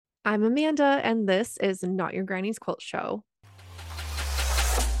I'm Amanda, and this is Not Your Granny's Quilt Show.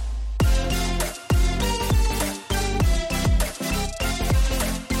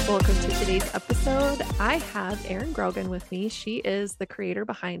 Welcome to today's episode. I have Erin Grogan with me. She is the creator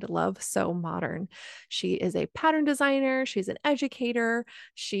behind Love So Modern. She is a pattern designer, she's an educator,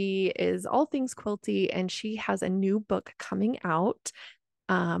 she is all things quilty, and she has a new book coming out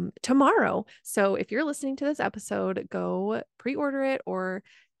tomorrow. So if you're listening to this episode, go pre-order it or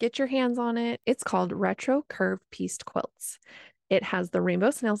get your hands on it. It's called Retro Curve Pieced Quilts. It has the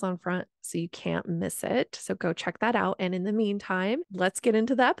rainbow snails on front, so you can't miss it. So go check that out. And in the meantime, let's get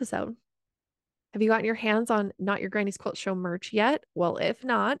into the episode. Have you gotten your hands on Not Your Granny's Quilt Show merch yet? Well, if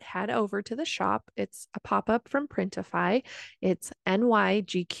not, head over to the shop. It's a pop-up from Printify. It's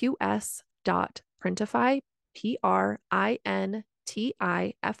nygqs.printify,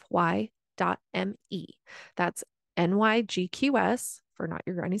 printify.me. That's nygqs for Not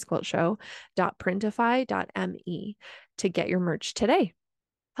Your Granny's Quilt Show .printify.me to get your merch today.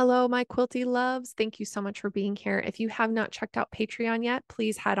 Hello, my quilty loves. Thank you so much for being here. If you have not checked out Patreon yet,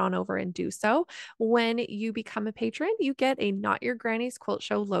 please head on over and do so. When you become a patron, you get a Not Your Granny's Quilt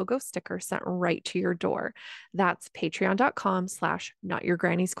Show logo sticker sent right to your door. That's patreon.com/Not Your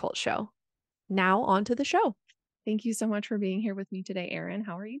Granny's Quilt Show. Now on to the show. Thank you so much for being here with me today, Erin.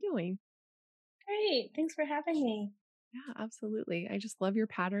 How are you doing? Great. Thanks for having me. Yeah, absolutely. I just love your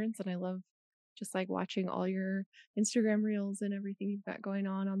patterns and I love just like watching all your Instagram reels and everything you've got going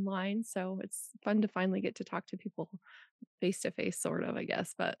on online. So it's fun to finally get to talk to people face to face, sort of, I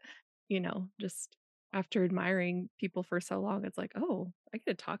guess. But, just after admiring people for so long, it's like, oh, I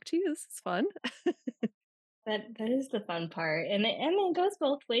get to talk to you. This is fun. That is the fun part, and it goes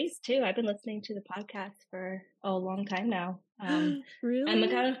both ways too. I've been listening to the podcast for a long time now. I'm the Really?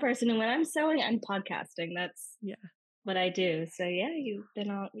 kind of person who, when I'm sewing, I'm podcasting. That's Yeah. what I do. So yeah,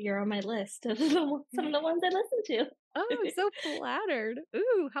 you're on my list of some of the ones I listen to. Oh, I'm so flattered.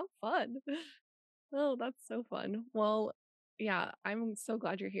 Ooh, how fun. Oh, that's so fun. Well, yeah, I'm so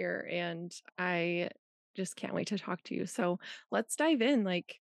glad you're here and I just can't wait to talk to you. So let's dive in.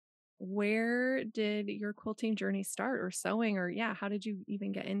 Like, where did your quilting journey start or sewing or yeah, how did you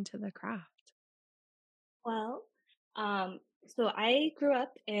even get into the craft? Well, um, so I grew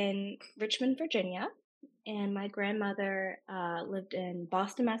up in Richmond, Virginia, and my grandmother lived in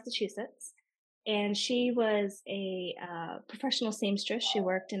Boston, Massachusetts. And she was a professional seamstress. She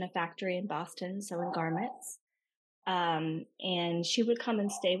worked in a factory in Boston sewing garments. And she would come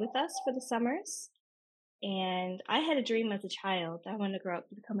and stay with us for the summers. And I had a dream as a child. I wanted to grow up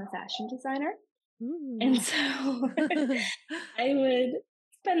to become a fashion designer. And Ooh. so I would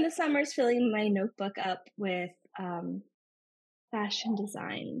spend the summers filling my notebook up with fashion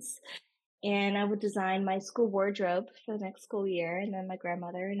designs. And I would design my school wardrobe for the next school year. And then my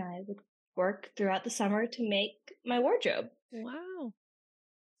grandmother and I would work throughout the summer to make my wardrobe. Wow.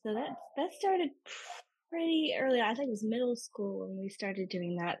 So that started pretty early. I think it was middle school when we started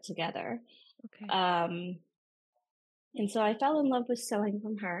doing that together. Okay. Um, and so I fell in love with sewing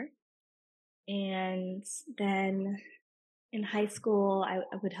from her. And then in high school,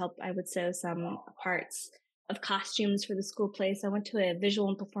 I would sew some parts of costumes for the school place. I went to a visual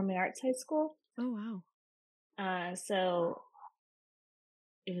and performing arts high school. Oh, wow. So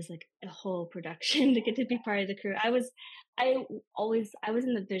it was like a whole production to get to be part of the crew. I was in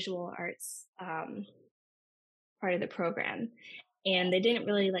the visual arts part of the program, and they didn't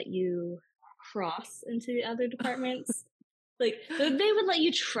really let you cross into the other departments. Like they would let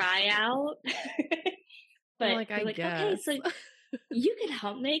you try out, You're but like, I they're like, okay, guess. so you can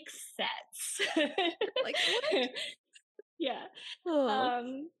help make sets. Like, what? Yeah.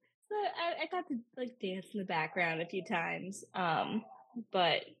 Oh. So I got to like dance in the background a few times.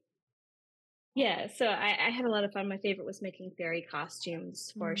 But yeah, so I had a lot of fun. My favorite was making fairy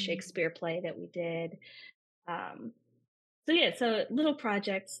costumes for a Mm. Shakespeare play that we did. Um, so yeah, so little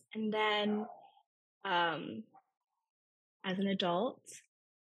projects. And then um, as an adult,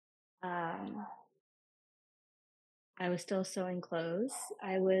 um, I was still sewing clothes.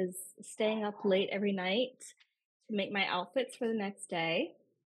 I was staying up late every night to make my outfits for the next day.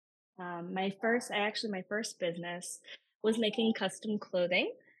 My first business was making custom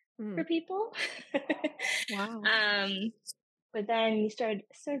clothing for Mm. people. Wow. um, but then started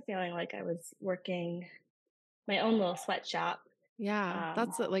feeling like I was working my own little sweatshop. Yeah, Um,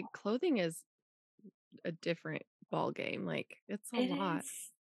 that's like clothing is a different ball game. Like, it's a it lot. is,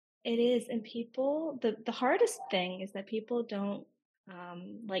 it is, and the hardest thing is that people don't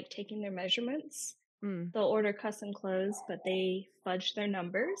like taking their measurements. Mm. They'll order custom clothes, but they fudge their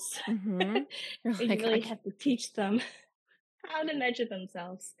numbers. Mm-hmm. You're And you like, I really can't. have to teach them. how to measure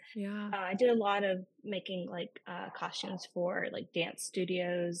themselves. Yeah. I did a lot of making like costumes for like dance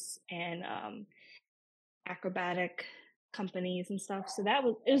studios and acrobatic companies and stuff. So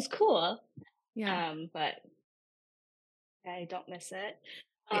it was cool. Yeah. But I don't miss it.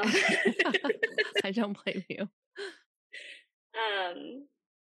 Yeah. Um, I don't blame you. um,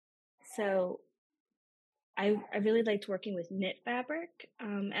 so I really liked working with knit fabric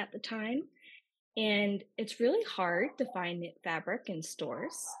at the time, and it's really hard to find knit fabric in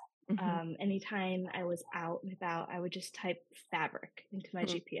stores. Mhm. Anytime I was out and about, I would just type fabric into my Mm.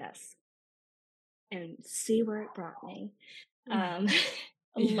 GPS and see where it brought me. Mm. Um,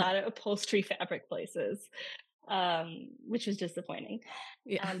 a Yeah. lot of upholstery fabric places, which was disappointing.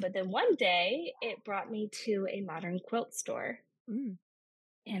 Yeah. But then one day it brought me to a modern quilt store, Mm.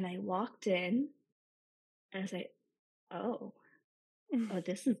 and I walked in and I was like, oh, oh,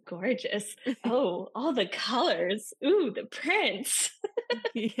 this is gorgeous. Oh, all the colors. Ooh, the prints.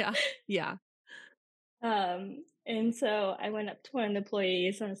 Yeah. Yeah. And so I went up to one of the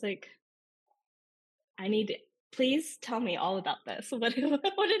employees and I was like, I need to, please tell me all about this. What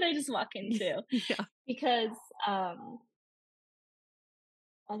what did I just walk into? Yeah. Because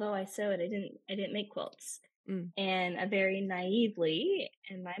although I sewed, I didn't make quilts. Mm. And very naively,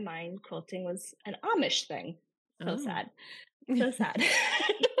 in my mind, quilting was an Amish thing. So Oh. sad. So sad.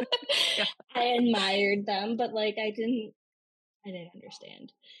 Yeah. I admired them, but like I didn't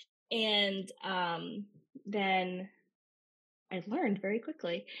understand. And then I learned very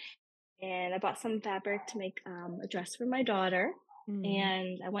quickly. And I bought some fabric to make a dress for my daughter. Mm.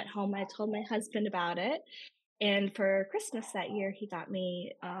 And I went home, I told my husband about it. And for Christmas that year, he got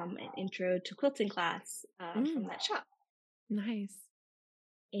me an intro to quilting class from Mm. that shop. Nice.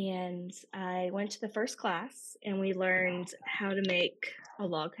 And I went to the first class and we learned how to make a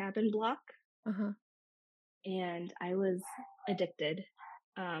log cabin block. Uh-huh. And I was addicted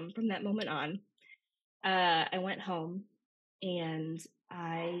from that moment on. I went home and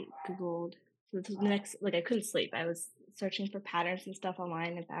I Googled the next, like, I couldn't sleep. I was searching for patterns and stuff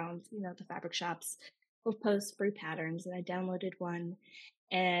online and found, the fabric shops will post free patterns. And I downloaded one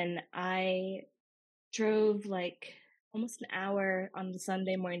and I drove like almost an hour on the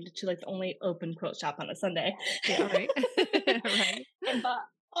Sunday morning to like the only open quilt shop on a Sunday Yeah, right. Right. and bought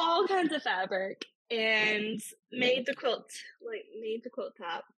all kinds of fabric and made the quilt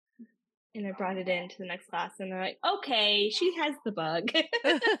top. And I brought it into the next class, and they're like, "Okay, she has the bug.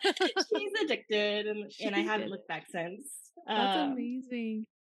 She's addicted," and I She haven't did it. looked back since. That's amazing.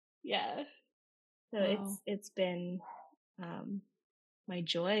 Yeah, so Wow. it's been um, my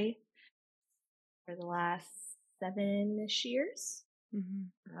joy for the last 7-ish years Mhm.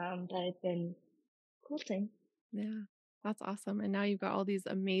 that I've been quilting. Yeah. That's awesome. And now you've got all these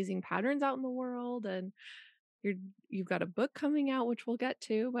amazing patterns out in the world and you're you've got a book coming out which we'll get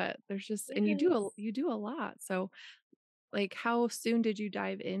to, but there's just and Yes. you do a lot. So, like how soon did you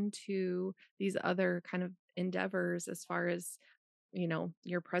dive into these other kind of endeavors as far as,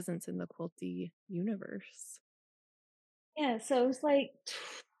 your presence in the quilty universe? Yeah, so it was like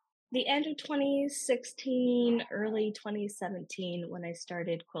the end of 2016, early 2017 when I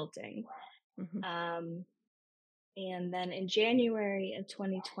started quilting. Mhm. Um, and then in January of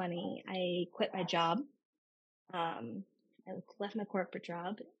 2020, I quit my job. Um, I left my corporate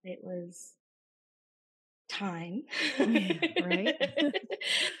job. It was time. Yeah, right?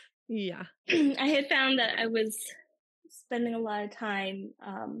 Yeah. I had found that I was spending a lot of time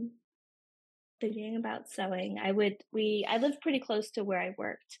thinking about sewing. I lived pretty close to where I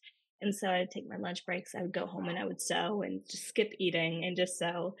worked. And so I'd take my lunch breaks, I would go home and I would sew and just skip eating and just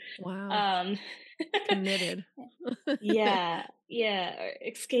sew. Wow. Um, Committed. yeah, yeah, or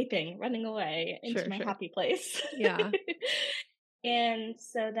escaping, running away into Sure, my sure. happy place. Yeah. And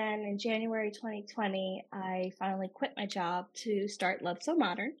so then in January 2020, I finally quit my job to start Love So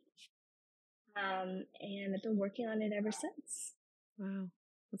Modern. And I've been working on it ever since. Wow.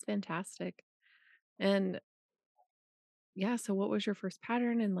 That's fantastic. And yeah, so what was your first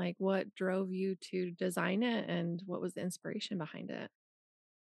pattern and like what drove you to design it and what was the inspiration behind it?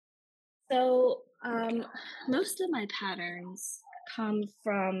 So, most of my patterns come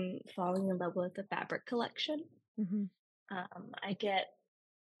from falling in love with the fabric collection. Mhm. I get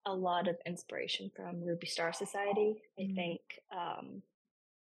a lot of inspiration from Ruby Star Society. I Mm. think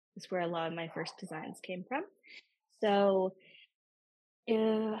is where a lot of my first designs came from. So,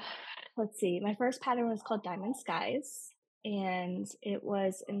 uh, let's see. My first pattern was called Diamond Skies, and it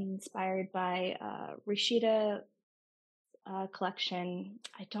was inspired by Rashida collection.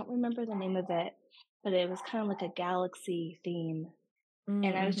 I don't remember the name of it, but it was kind of like a galaxy theme. And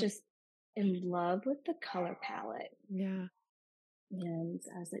Mm, I was mhm. just in love with the color palette. Yeah. And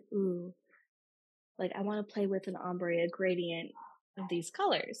I was like, ooh, like I want to play with an ombre, a gradient of these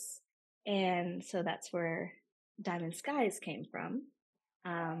colors. And so that's where Diamond Skies came from.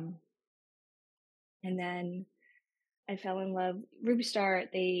 Um, and then I fell in love. Ruby Star,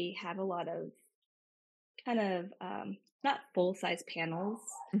 they have a lot of kind of not full size panels.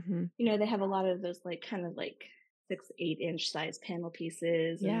 Hmm. They have a lot of those like kind of like 6, 8 inch size panel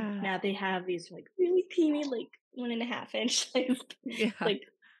pieces, and Yeah. now they have these like really teeny like 1.5 inch size Yeah. like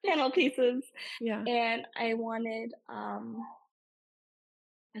panel pieces. Yeah. And I wanted a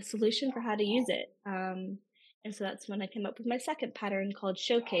solution for how to use it. And so that's when I came up with my second pattern called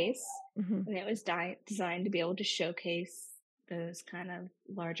Showcase, Hmm. and it was designed to be able to showcase those kind of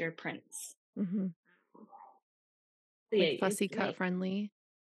larger prints. Hmm. So yeah, Like fussy cut friendly.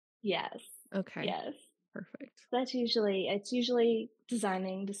 yes, Okay. yes. Perfect. It's usually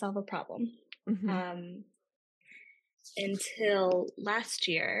designing to solve a problem. Hmm. Um, until last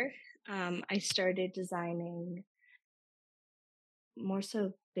year, I started designing more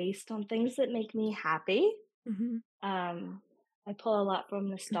so based on things that make me happy. Hmm. Um, I pull a lot from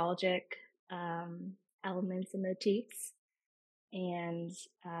nostalgic um, elements and motifs, and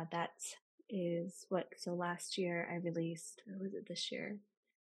that is what. So last year I released. Or was it this year?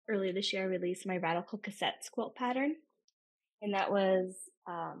 Earlier this year, I released my radical cassettes quilt pattern, and that was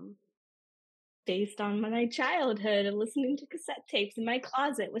um, based on my childhood and listening to cassette tapes in my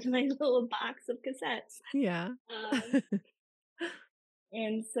closet with my little box of cassettes. Yeah. Um,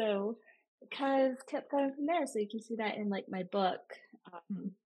 and so it kind of kept going from there. So you can see that in like my book. Mhm.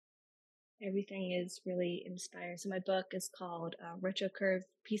 Um, Everything is really inspired. So my book is called Retro Curve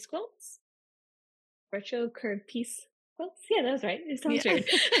Piece Quilts. Retro Curve Piece Quilts? Yeah, that was right. It Yeah. sounds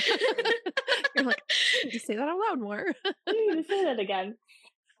weird. You're like, I need to say that out loud more. I need to say that again.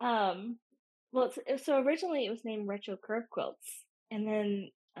 Um, well, so originally it was named Retro Curve Quilts, and then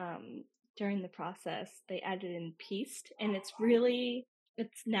during the process they added in pieced, and it's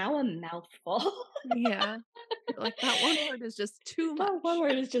now a mouthful. Yeah. You're like, that one word is just too That one much.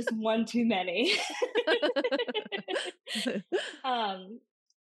 word is just one too many. um,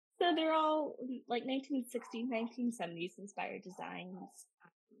 so they're all like 1960s, 1970s inspired designs,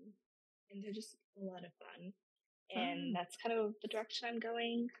 and they're just a lot of fun. And Fun. that's kind of the direction I'm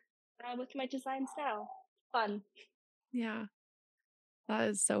going with my designs now. Fun. Yeah. That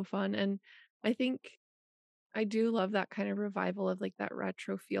is so fun. And I think I do love that kind of revival of like that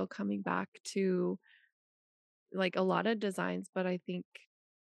retro feel coming back to like a lot of designs, but I think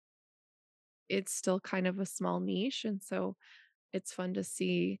it's still kind of a small niche. And so it's fun to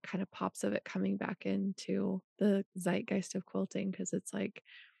see kind of pops of it coming back into the zeitgeist of quilting because it's like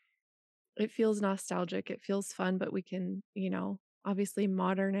it feels nostalgic, it feels fun, but we can, obviously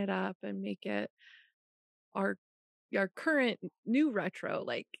modern it up and make it our current new retro.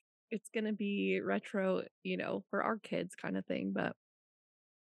 Like it's gonna be retro, for our kids kind of thing. But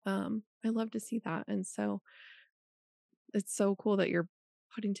I love to see that. And so it's so cool that you're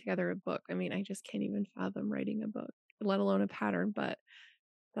putting together a book. I mean, I just can't even fathom writing a book, let alone a pattern, but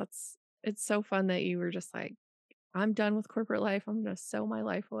that's it's so fun that you were just like, I'm done with corporate life. I'm gonna sew my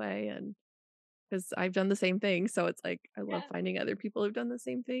life away and because I've done the same thing. So it's like I love Yeah. finding other people who've done the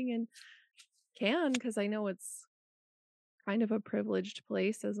same thing and can because I know it's kind of a privileged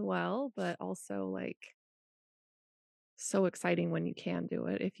place as well, but also like so exciting when you can do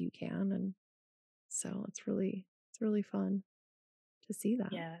it if you can. And so it's really fun to see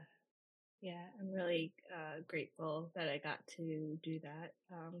that. Yeah. Yeah. I'm really grateful that I got to do that.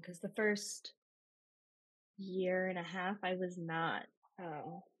 Because the first year and a half, I was not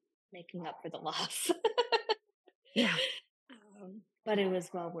um, making up for the loss. Yeah. But it was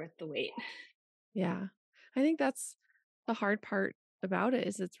well worth the wait. Yeah. I think that's the hard part about it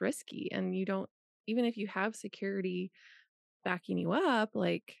is it's risky and you don't even if you have security backing you up,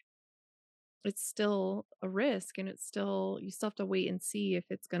 like it's still a risk and it's still you still have to wait and see if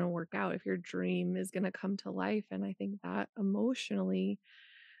it's going to work out, if your dream is going to come to life. And I think that emotionally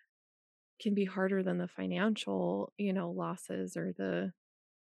can be harder than the financial, losses or the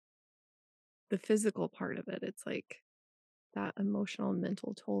physical part of it. It's like that emotional and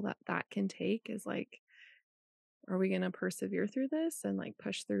mental toll that that can take is like, are we going to persevere through this and like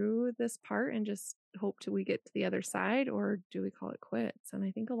push through this part and just hope till we get to the other side, or do we call it quits? And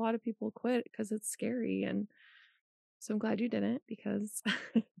I think a lot of people quit because it's scary. And so I'm glad you didn't because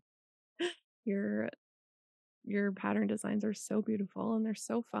your your pattern designs are so beautiful and they're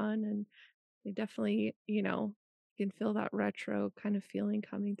so fun and they definitely, you can feel that retro kind of feeling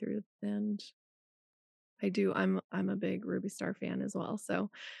coming through. And I do. I'm a big Ruby Star fan as well.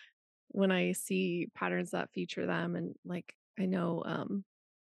 So when I see patterns that feature them and like I know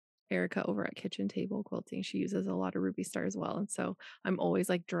Erica over at Kitchen Table Quilting, she uses a lot of Ruby Star as well. And so I'm always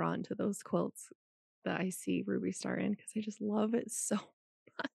like drawn to those quilts that I see Ruby Star in because I just love it so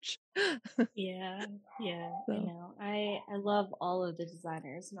much. Yeah, yeah, I So, know. I love all of the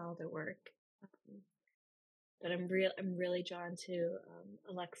designers and all their work. Um, but I'm really drawn to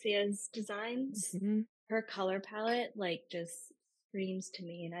Alexia's designs. mhm, Her color palette like just screams to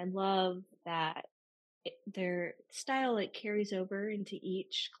me, and I love that their style like carries over into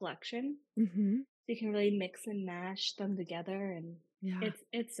each collection. mhm, So you can really mix and mash them together, and yeah.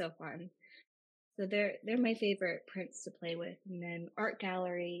 it's so fun. So they're my favorite prints to play with, and then art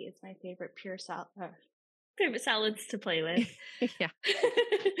gallery is my favorite favorite salads to play with. Yeah.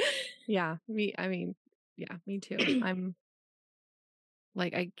 Yeah, I mean, yeah, me too. I'm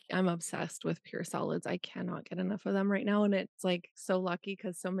obsessed with pure solids. I cannot get enough of them right now, and it's, like, so lucky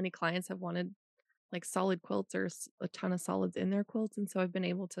because so many clients have wanted, like, solid quilts or a ton of solids in their quilts, and so I've been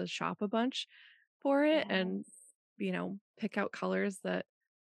able to shop a bunch for it and, Yes. pick out colors that,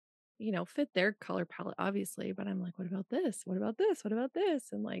 fit their color palette, obviously, but I'm like, "What about this? What about this? What about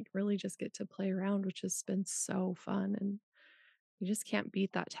this?" And, like, really just get to play around, which has been so fun, and you just can't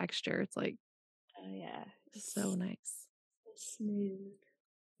beat that texture. It's, like, Oh yeah, so it's nice. so smooth,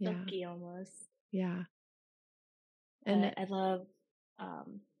 Yeah, silky almost. yeah, and But I love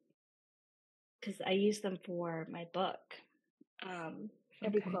because I use them for my book. Um,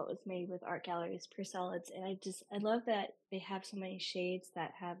 every okay. quote was made with art galleries per solids, and I love that they have so many shades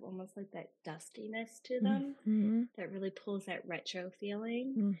that have almost like that dustiness to them Mhm, that really pulls that retro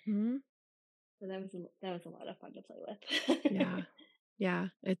feeling. mhm. So that was a lot of fun to play with. Yeah. Yeah,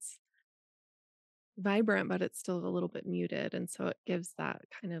 it's vibrant, but it's still a little bit muted, and so it gives that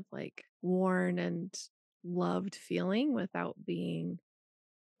kind of, like, worn and loved feeling without being,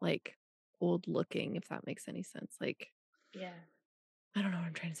 like, old looking, if that makes any sense, like, Yeah. I don't know what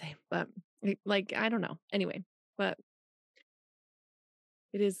I'm trying to say, but, I don't know. Anyway, but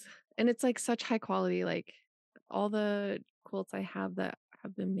it is and it's, like, such high quality, like, all the quilts I have that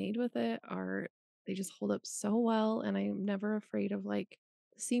have been made with it are they just hold up so well, and I'm never afraid of, like,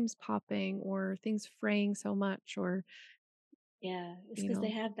 the seams popping or things fraying so much or, Yeah, it's you because they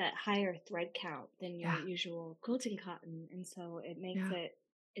know have that higher thread count than your Yeah, usual quilting cotton, and so it makes yeah.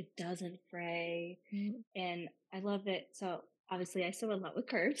 it doesn't fray, Mm, and I love it. So obviously, I sew a lot with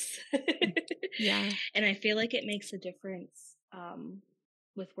curves, mm. Yeah, and I feel like it makes a difference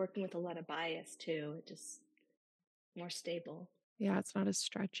with working with a lot of bias too. It just more stable. yeah, it's not as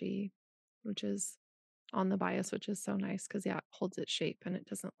stretchy, which is on the bias, which is so nice because yeah, it holds its shape and it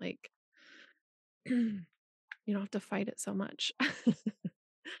doesn't, like you don't have to fight it so much,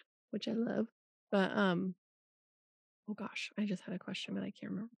 which I love. But, oh gosh, I just had a question, but I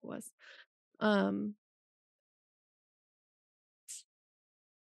can't remember what it was. Um,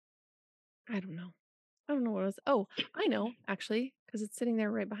 I don't know. I don't know what it was. Oh, I know actually, because it's sitting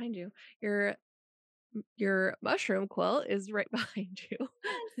there right behind you. Your your mushroom quilt is right behind you.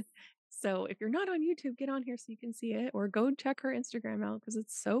 Yes. So if you're not on YouTube, get on here so you can see it or go check her Instagram out because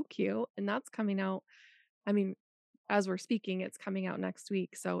it's so cute. And that's coming out. I mean, as we're speaking, it's coming out next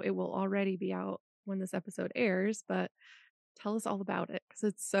week. So it will already be out when this episode airs, but tell us all about it because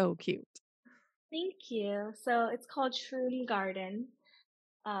it's so cute. Thank you. So it's called Shroom Garden.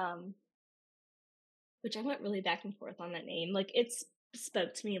 Um, Which I went really back and forth on that name. Like it's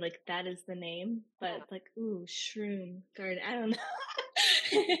spoke to me like that is the name, but Yeah. it's like ooh, shroom garden. I don't know.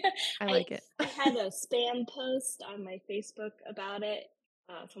 I I like it. I had a spam post on my Facebook about it.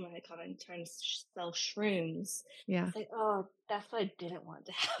 Someone had commented trying to sell shrooms. Yeah. It's like, oh, that's what I didn't want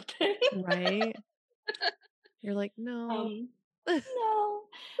to happen. Right. You're like, no. um, no,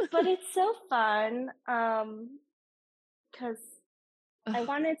 but it's so fun. Because I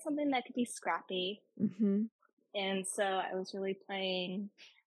wanted something that could be scrappy, Hmm. and so I was really playing.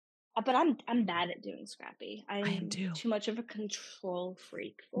 But I'm bad at doing scrappy. I am I'm too. too much of a control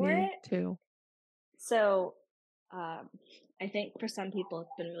freak for Me it. too. So, um, I think for some people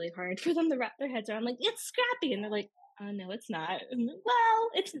it's been really hard for them to wrap their heads around. Like it's scrappy, and they're like, "Oh no, it's not." And I'm like, well,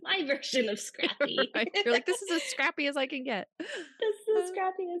 it's my version of scrappy. Right. You're like, this is as scrappy as I can get. This is as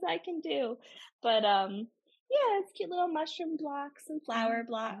scrappy as I can do. But yeah, it's cute little mushroom blocks and Oh flower my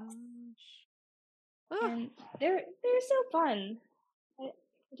blocks, gosh. Oh. and they're so fun. I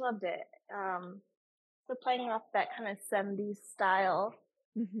loved it. So playing off that kind of 70s style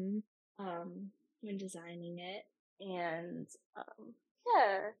Hmm. when designing it, and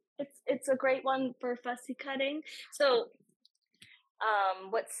yeah, it's a great one for fussy cutting. So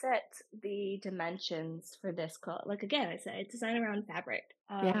what set the dimensions for this quilt? Like again, I said I design around fabric,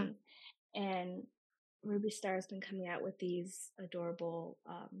 Yeah. and Ruby Star has been coming out with these adorable,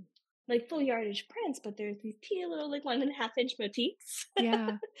 like full yardage prints, but there's these teeny little like 1.5 inch motifs.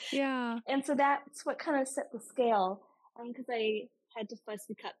 Yeah. Yeah. And so that's what kind of set the scale, because I had to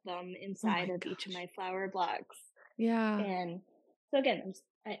fussy cut them Oh inside my of each of gosh. my flower blocks. Yeah. And so again,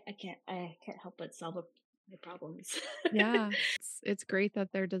 I can't help but solve my problems. Yeah. It's great that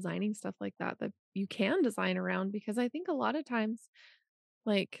they're designing stuff like that that you can design around because I think a lot of times,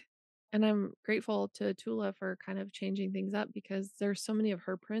 like and I'm grateful to Tula for kind of changing things up because there's so many of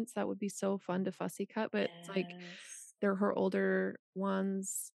her prints that would be so fun to fussy cut, but it's like Yes. they're her older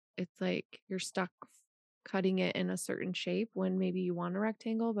ones. It's like you're stuck cutting it in a certain shape when maybe you want a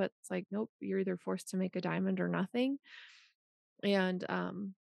rectangle, but it's like, nope, you're either forced to make a diamond or nothing. And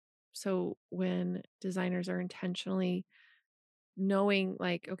so when designers are intentionally knowing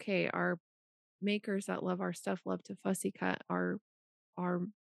like, okay, our makers that love our stuff love to fussy cut our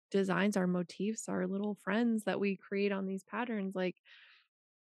designs, our motifs, our little friends that we create on these patterns, like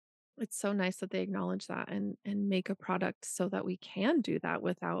it's so nice that they acknowledge that and make a product so that we can do that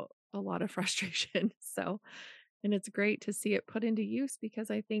without a lot of frustration. So, and it's great to see it put into use because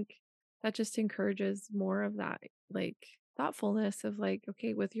I think that just encourages more of that like thoughtfulness of like,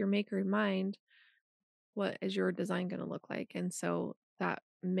 okay, with your maker in mind, what is your design going to look like? And so that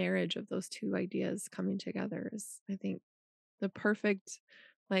marriage of those two ideas coming together is, I think, the perfect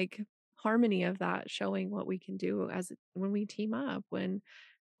like harmony of that showing what we can do as when we team up when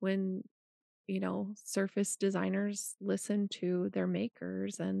surface designers listen to their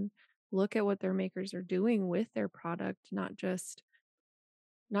makers and look at what their makers are doing with their product, not just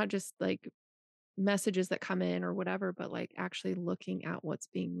like messages that come in or whatever, but like actually looking at what's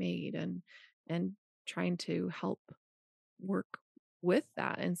being made and trying to help work with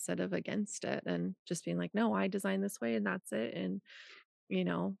that instead of against it and just being like, no, I designed this way and that's it. And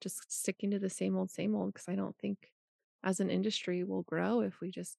just sticking to the same old because I don't think as an industry we'll grow if we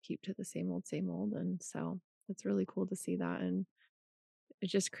just keep to the same old. And so it's really cool to see that. And it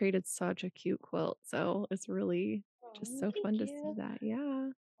just created such a cute quilt. So it's really just Oh, so fun thank to see you. that. Yeah.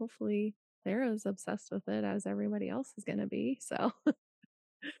 Hopefully they're as obsessed with it as everybody else is going to be. So, I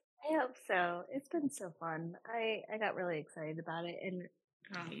hope so. It's been so fun. I got really excited about it, and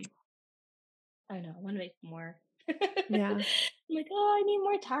um, I don't know. I want to make more. I'm yeah. like, oh, I need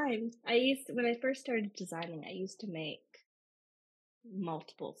more time. When I first started designing, I used to make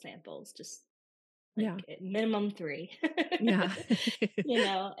multiple samples, just Yeah. like at minimum three. Yeah.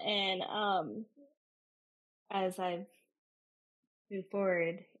 And as I've moved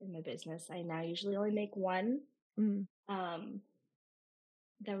forward in my business, I now usually only make one. Mm, Um,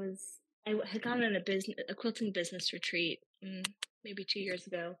 that was had gone on a quilting business retreat, maybe 2 years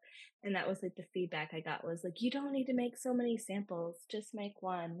ago, and that was like the feedback I got was like, you don't need to make so many samples, just make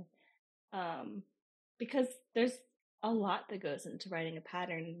one. um because there's a lot that goes into writing a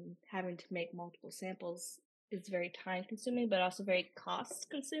pattern, and having to make multiple samples is very time consuming but also very cost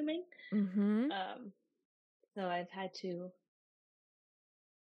consuming. mhm. um so I've had to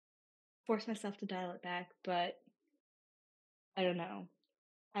force myself to dial it back, but I don't know.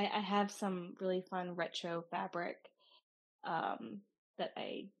 I have some really fun retro fabric, um, that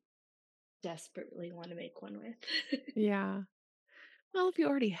I desperately want to make one with. Yeah. Well, if you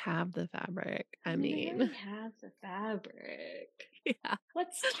already have the fabric, I I mean, I mean, already have the fabric. yeah.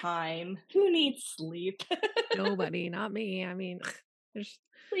 What's time? Who needs sleep? Nobody, not me. I mean, there's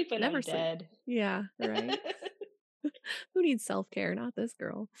Sleep when never I'm sleep. dead. Yeah, right? Who needs self-care? Not this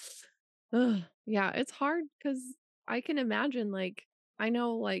girl. Ugh, yeah, it's hard because I can imagine, like I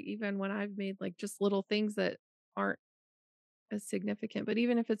know, like, even when I've made, like, just little things that aren't as significant, but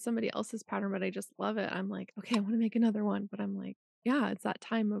even if it's somebody else's pattern, but I just love it, I'm like, "Okay, I wanna make another one," but I'm like, yeah, it's that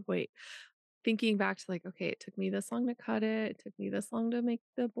time of wait. Thinking back to, like, "Okay, it took me this long to cut it. It took me this long to make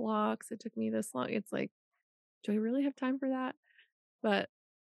the blocks. It took me this long." It's like, "Do I really have time for that?" But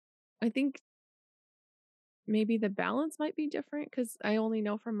I think maybe the balance might be different because I only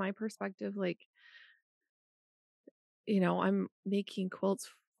know from my perspective, like, I'm making quilts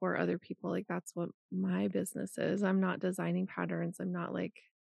for other people, like, that's what my business is. I'm not designing patterns. I'm not, like,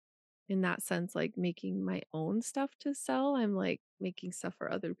 in that sense, like, making my own stuff to sell. I'm, like, making stuff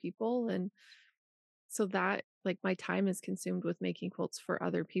for other people, and so that like, my time is consumed with making quilts for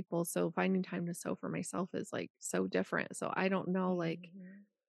other people, so finding time to sew for myself is, like, so different. So I don't know, like, Mhm.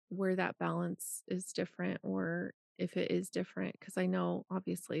 where that balance is different or if it is different because I know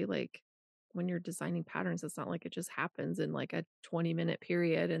obviously like when you're designing patterns it's not like it just happens in like a 20-minute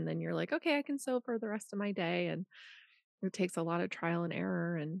period and then you're like okay I can sew for the rest of my day and it takes a lot of trial and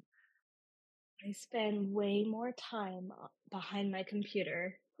error and I spend way more time behind my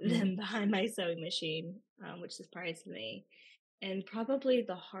computer Mm, than behind my sewing machine, which surprised me. And probably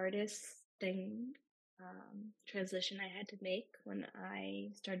the hardest thing, transition I had to make when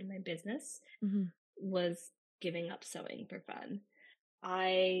I started my business mhm, was giving up sewing for fun.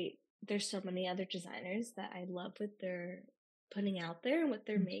 I There's so many other designers that I love what they're putting out there and what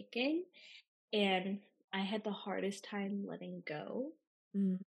they're mm, making, and I had the hardest time letting go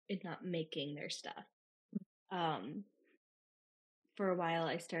mm, and not making their stuff. Um, for a while,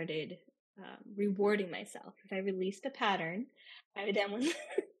 I started rewarding myself. If I released a pattern, I then was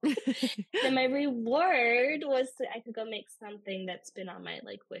then my reward was I could go make something that's been on my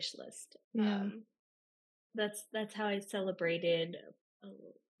like wish list. Yeah. That's how I celebrated uh,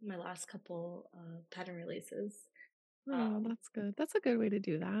 my last couple pattern releases. Oh, Um, that's good. That's a good way to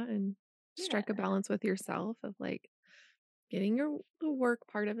do that and strike a yeah. balance with yourself of like getting your the work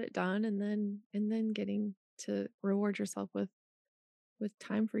part of it done and then getting to reward yourself with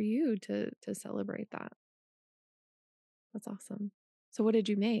time for you to celebrate that. That's awesome. So what did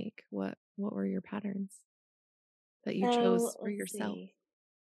you make? What were your patterns that you So chose for let's yourself? see.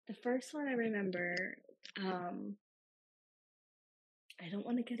 The first one I remember, um, I don't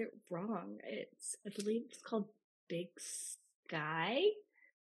want to get it wrong. I believe it's called Big Sky.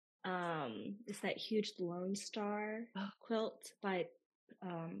 It's that huge Lone Star Oh, quilt by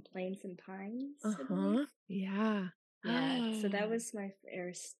Plains and Pines, I believe. uh-huh. Yeah. Yeah, so that was my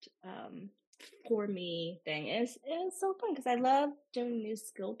first for me thing. It was so fun because I love doing new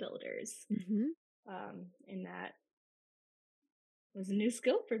skill builders. Mhm. And that was a new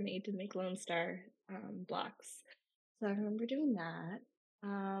skill for me to make Lone Star blocks. So I remember doing that.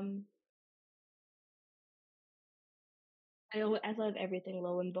 Um, I love everything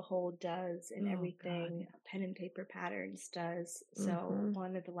Lo and Behold does and Oh god. everything Pen and Paper Patterns does. So Mhm.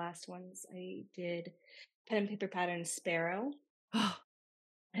 one of the last ones I did Pen and Paper Patterns Sparrow.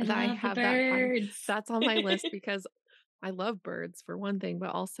 I I love the have that pattern. birds. That's on my list because I love birds for one thing,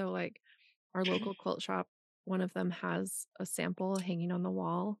 but also like our local quilt shop, one of them has a sample hanging on the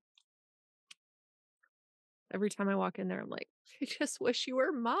wall. Every time I walk in there, I'm like, I just wish you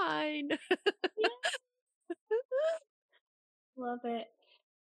were mine. Yeah, love it.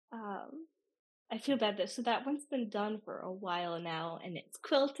 Um, I feel bad that that one's been done for a while now and it's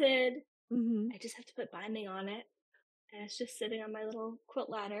quilted. Mhm. I just have to put binding on it. And it's just sitting on my little quilt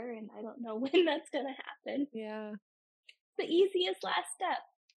ladder and I don't know when that's gonna happen. Yeah. The easiest last step.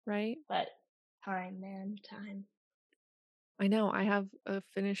 Right? But time, man, time. I know. I have a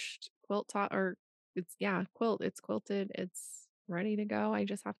finished quilt top or it's yeah, quilt. It's quilted. It's ready to go. I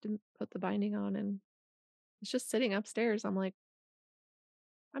just have to put the binding on and it's just sitting upstairs. I'm like,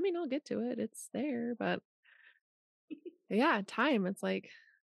 I mean, I'll get to it. It's there, but yeah, time. It's like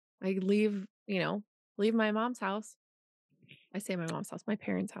I leave my mom's house. I say my mom's house, my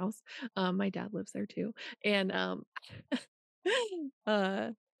parents' house. My dad lives there too. And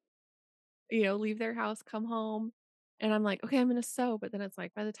uh, leave their house, come home, and I'm like, okay, I'm gonna sew. But then it's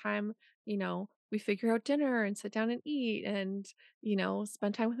like by the time, we figure out dinner and sit down and eat and,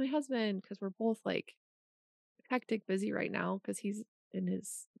 spend time with my husband because we're both like hectic busy right now because he's in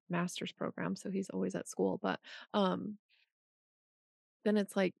his master's program, so he's always at school. But then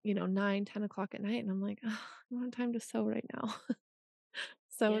it's like, 9, 10 o'clock at night, and I'm like, "Ugh, I don't have time to sew right now."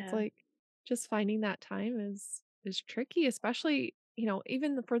 So it's Yeah. like just finding that time is tricky, especially,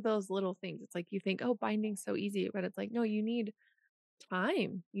 even for those little things. It's like you think, "Oh, binding's so easy," but it's like, no, you need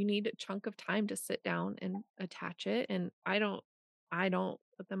time. You need a chunk of time to sit down and attach it, and I don't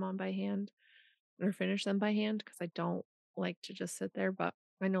put them on by hand or finish them by hand because I don't like to just sit there, but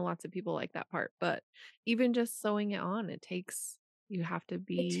I know lots of people like that part. But even just sewing it on, you have to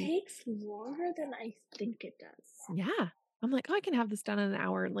It be takes longer than I think it does. yeah. I'm like, "Oh, I can have this done in an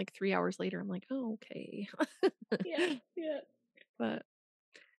hour," and, like, 3 hours later, I'm like, "Oh, okay." Yeah, yeah. But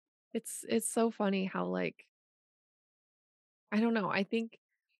it's so funny how, like I don't know, I think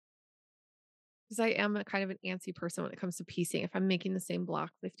because I am a kind of an antsy person when it comes to piecing. If I'm making the same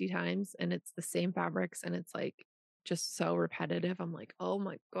block 50 times and it's the same fabrics and it's, like, just so repetitive, I'm like, "Oh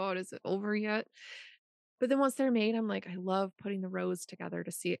my god, is it over yet?" But then once they're made, I'm like, I love putting the rows together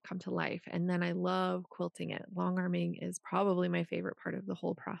to see it come to life, and then I love quilting it. Long arming is probably my favorite part of the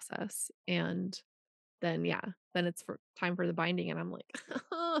whole process, and then, yeah, then it's for time for the binding, and I'm like,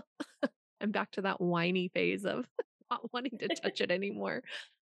 I'm back to that whiny phase of not wanting to touch it anymore.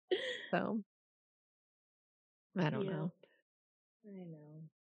 So, I don't know. Yep, I know.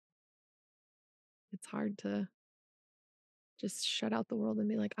 It's hard to just shut out the world and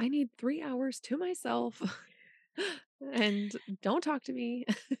be like, "I need 3 hours to myself, and don't talk to me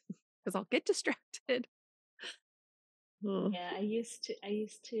because 'cause I'll get distracted." Ugh. Yeah, I used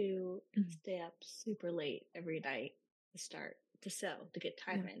to stay up super late every night to sew, to get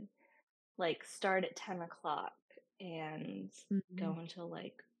time Yeah. in. Like start at 10 o'clock and go Mhm. until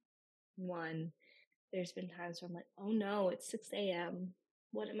like 1. There's been times where I'm like, oh no, it's 6 a.m.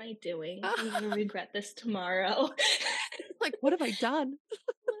 What am I doing? I'm gonna regret this tomorrow. Like, what have I done?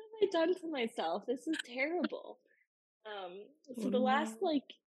 What have I done to myself? This is terrible. Um, Oh, so the last no. like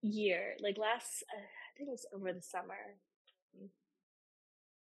year, like I think it was over the summer. um,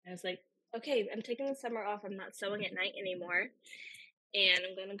 I was like, okay, I'm taking the summer off. I'm not sewing at night anymore, and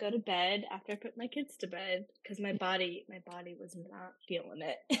I'm gonna go to bed after I put my kids to bed because Yeah. my body was not feeling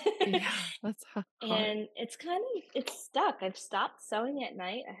it. Yeah, that's hard. And it's stuck. I've stopped sewing at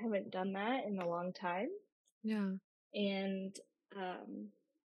night. I haven't done that in a long time, Yeah. and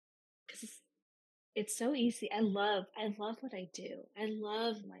because it's so easy. I love what I do. I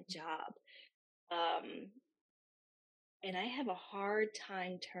love my job. Um, and I have a hard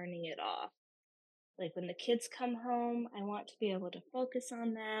time turning it off. Like when the kids come home, I want to be able to focus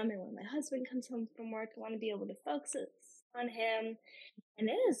on them, and when my husband comes home from work, I want to be able to focus on him. And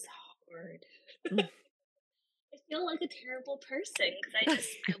it is hard. Mm. I feel like a terrible person because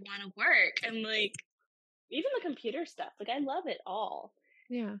I want to work. I'm like, even the computer stuff, like I love it all.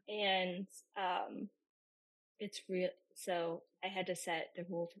 Yeah. And um it's real. So I had to set the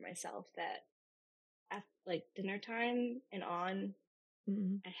rule for myself that at like dinner time and on,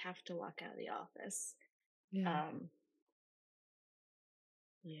 Mhm. I have to walk out of the office. Yeah. Um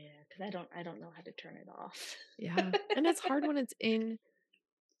yeah, because I don't know how to turn it off. Yeah. And it's hard when it's in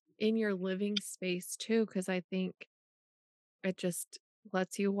your living space too, because I think it just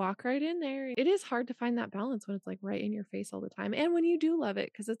lets you walk right in there. It is hard to find that balance when it's, like, right in your face all the time, and when you do love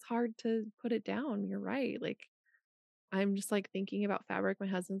it, because it's hard to put it down, you're right, like, I'm just, like, thinking about fabric, my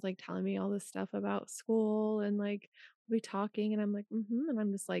husband's, like, telling me all this stuff about school and, like, we talking, and I'm like, "Mhm," and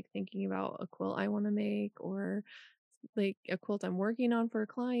I'm just, like, thinking about a quilt I wanna make or, like, a quilt I'm working on for a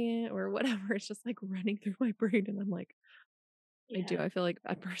client or whatever, it's just, like, running through my brain, and I'm like, I do, Yeah. I feel like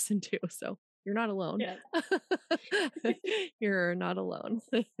that person too, so you're not alone. Yeah. You're not alone.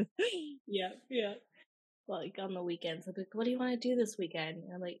 Yeah. Yeah. Like on the weekends, I'll be like, what do you want to do this weekend?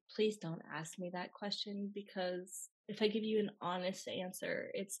 And I'm like, please don't ask me that question because if I give you an honest answer,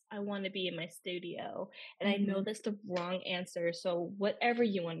 it's I want to be in my studio. And I know Mhm. that's the wrong answer. So whatever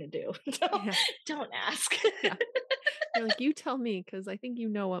you want to do, Yeah, don't ask. yeah. You're like, "You tell me, because I think you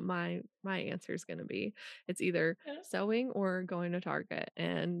know what my answer is gonna be. It's either Yeah. sewing or going to Target,"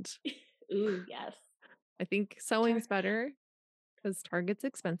 and Ooh, yes. I think Tar- sewing's better because Target's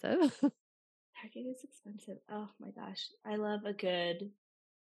expensive. Target is expensive. Oh my gosh. I love a good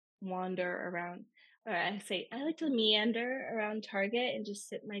wander around. Or I say I like to meander around Target and just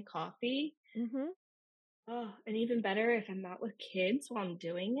sip my coffee. Mhm. Oh, and even better if I'm not with kids while I'm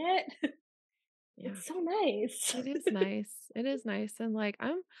doing it. Yeah. It's so nice. It is nice. It is nice, and, like,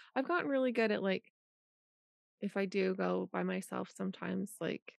 I've gotten really good at, like, if I do go by myself sometimes,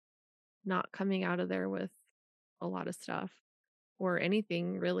 like, not coming out of there with a lot of stuff or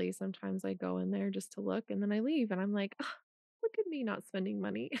anything really. Sometimes I go in there just to look and then I leave and I'm like, "Ah, look at me not spending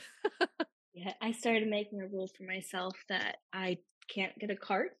money." Yeah, I started making a rule for myself that I can't get a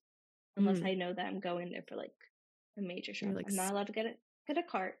cart unless Mm, I know that I'm going there for like a major you're shop. like, I'm not allowed to get a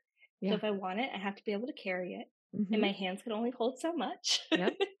cart. So yeah. if I want it, I have to be able to carry it. And Mhm. my hands can only hold so much.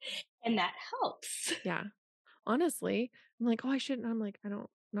 Yep. And that helps. Yeah. Honestly, I'm like, "Oh, I shouldn't." I'm like, "I don't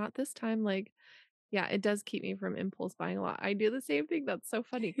not this time." Like, yeah, it does keep me from impulse buying a lot. I do the same thing. That's so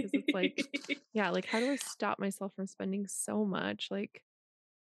funny because it's like, yeah, like, how do I stop myself from spending so much? Like,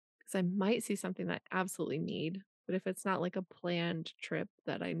 because I might see something that I absolutely need, but if it's not like a planned trip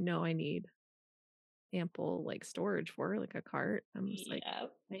that I know I need ample, like, storage for, like a cart, I'm just like, Yeah.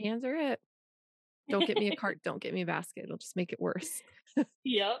 "My hands are it. Don't get me a cart, don't get me a basket, it'll just make it worse."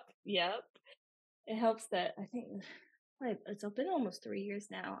 Yep. Yep. It helps that I think it's been almost 3 years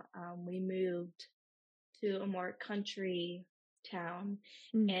now. We moved to a more country town,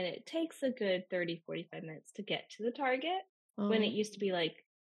 Mm. and it takes a good 30-45 minutes to get to the Target when it Oh. used to be like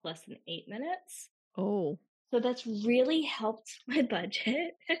less than 8 minutes. Oh, So that's really helped my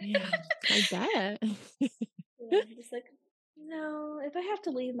budget. yeah, I bet. Yeah, I'm just like, no, if I have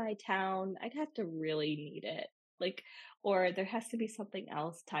to leave my town, I'd have to really need it. Like, or there has to be something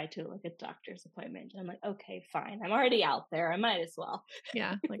else tied to it, like a doctor's appointment. And I'm like, okay, fine. I'm already out there. I might as well.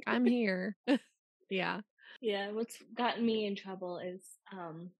 Yeah, like, I'm here. Yeah. Yeah, what's gotten me in trouble is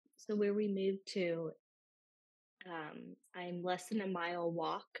so where we moved to, I'm less than a mile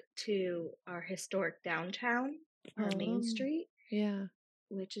walk to our historic downtown, our main Oh, street. yeah.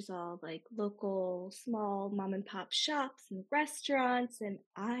 which is all like local small mom and pop shops and restaurants, and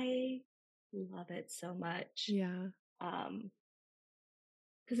I love it so much. Yeah. Um,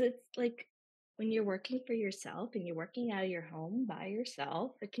 because it's like when you're working for yourself and you're working out of your home by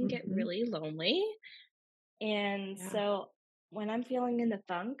yourself, it can get Mhm. really lonely. And Yeah. so when I'm feeling in the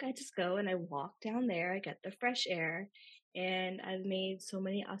funk, I just go and I walk down there, I get the fresh air, and I've made so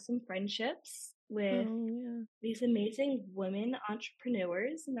many awesome friendships with Oh, yeah. these amazing women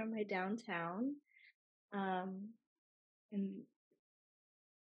entrepreneurs in my downtown. Um, and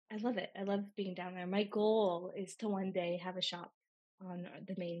I love it. I love being down there. My goal is to one day have a shop on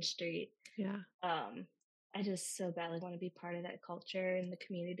the main street. Yeah. Um, I just so badly want to be part of that culture and the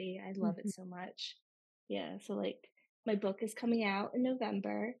community. I love it Mhm. so much. Yeah, so like my book is coming out in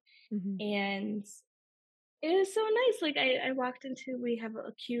November, Mhm. and it was so nice. Like I walked into we have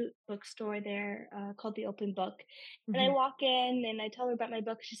a cute bookstore there called the Open Book, and I Mhm. walk in and I tell her about my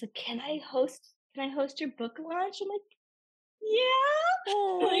book. She's like, Can I host your book launch?" I'm like,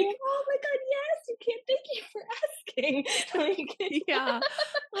 "Yeah." Like, Oh, "Oh my god, yes! You can't thank you for asking." Like, yeah.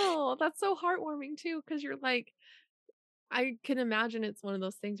 Oh, that's so heartwarming too, because 'cause you're like I can imagine it's one of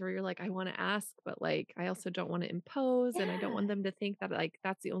those things where you're like, "I wanna ask, but, like, I also don't wanna impose, and I don't yeah, want them to think that, like,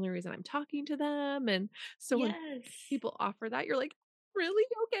 that's the only reason I'm talking to them," and so when yes. people offer that, you're like, "Really?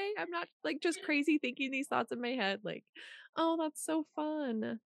 Okay, I'm not, like, just crazy thinking these thoughts in my head," like, "Oh, that's so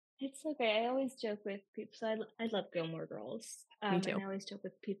fun." It's okay. I always joke with people. So I love Gilmore Girls, Me and too. I always joke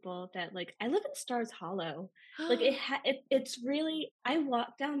with people that like I live in Stars Hollow. Like it's really. I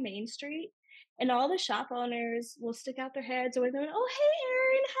walk down Main Street, and all the shop owners will stick out their heads or they're, "Oh, hey,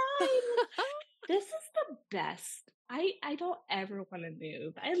 Erin, hi!" I'm like, this is the best. I don't ever want to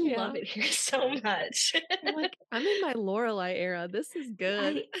move. I love Yeah. it here so much. You're like, "I'm in my Lorelai era, this is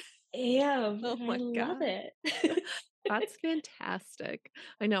good." I am, Oh and I my love god. it. That's fantastic.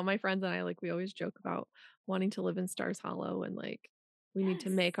 I know my friends and I, like, we always joke about wanting to live in Stars Hollow and, like, we need to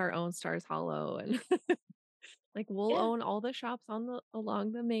Yes. make our own Stars Hollow and, like, we'll Yeah. own all the shops on the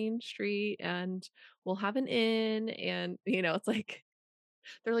along the main street, and we'll have an inn, and, it's like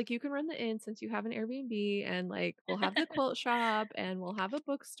they're like, "You can run the inn since you have an Airbnb, and, like, we'll have the quilt shop, and we'll have a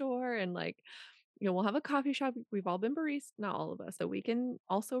bookstore, and, like, we'll have a coffee shop." We've all been baristas, not all of us, so we can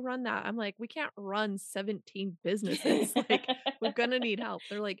also run that. I'm like, "We can't run 17 businesses, like, we're gonna need help."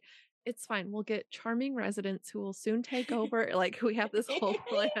 They're like, "It's fine. We'll get charming residents who will soon take over." Like, we have this whole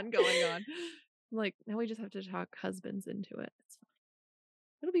plan going on. I'm like, "Now we just have to talk husbands into it. It's fine.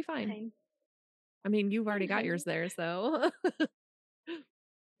 It'll be fine." Fine, I mean, you've already fine, got yours honey. there, so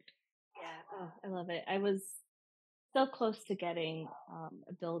Yeah, oh, I love it. I was so close to getting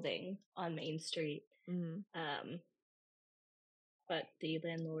a building on Main Street, Mm. um, but the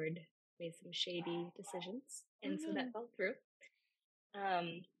landlord made some shady decisions, Oh, and so that no. fell through.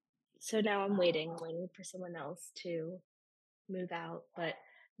 Um, so now I'm waiting for someone else to move out. But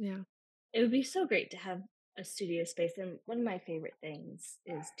Yeah. it would be so great to have a studio space. And one of my favorite things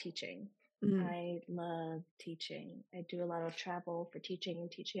is teaching. Mm. I love teaching. I do a lot of travel for teaching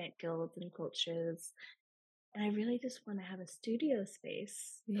and teaching at guilds and quilt shows. And I really just want to have a studio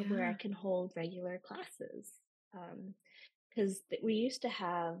space where I Yeah. can hold regular classes. Because we used to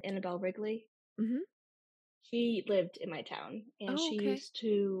have Annabelle Wrigley. Mhm. She lived in my town, and Oh, she okay. used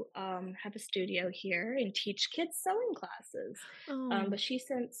to have a studio here and teach kids sewing classes. Oh, But she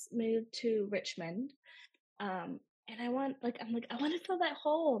since moved to Richmond. And I'm like, I want to fill that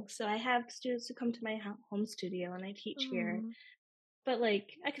hole. So I have students who come to my home studio, and I teach here. oh, But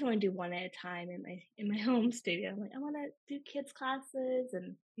like, I can only do one at a time in my home studio. I'm like, I want to do kids classes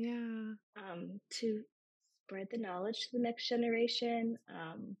and yeah. to spread the knowledge to the next generation.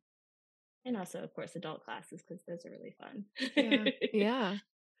 And also, of course, adult classes because those are really fun. Yeah. Yeah.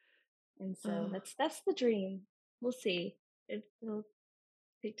 And so Oh, that's the dream. We'll see. It'll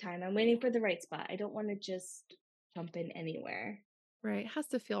take time. I'm waiting for the right spot. I don't want to just jump in anywhere. right. It has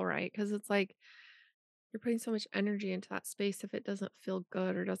to feel right because it's like you're putting so much energy into that space. If it doesn't feel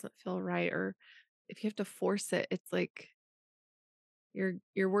good or doesn't feel right, or if you have to force it, it's like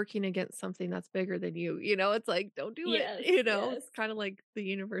you're working against something that's bigger than you. It's like, don't do it. Yes, yes. It's kind of like the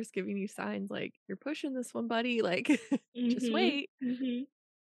universe giving you signs like you're pushing this one, buddy. Like, just Mhm. wait. Mhm.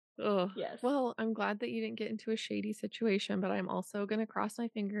 Oh, Yes. well, I'm glad that you didn't get into a shady situation, but I'm also gonna cross my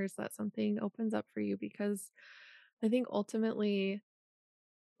fingers that something opens up for you because I think ultimately,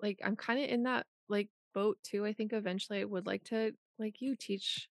 like, I'm kinda in that, like, boat too. I think eventually I would like to, like you,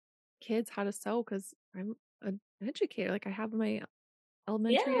 teach kids how to sew because 'cause I'm an educator. Like, I have my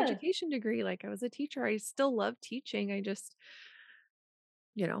elementary Yeah. education degree. Like, I was a teacher. I still love teaching. I just,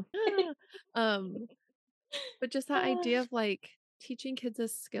 you know, um, but just that idea Ah, of, like, teaching kids a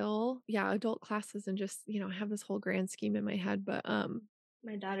skill, yeah, adult classes and just, I have this whole grand scheme in my head, but,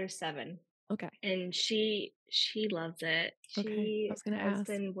 My daughter's 7, okay, and she loves it. okay. I She was gonna has ask.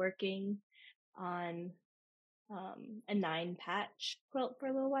 been working on a 9 patch quilt for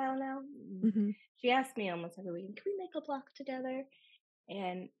a little while now. Mhm. She asked me almost every week, "Can we make a block together?"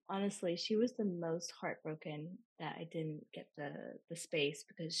 And honestly, she was the most heartbroken that I didn't get the space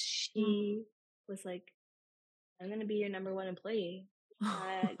because she was like, "I'm gonna be your number one employee.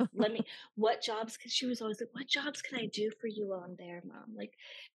 Let me. What jobs?" Because she was always like, "What jobs can I do for you on there, mom?" Like,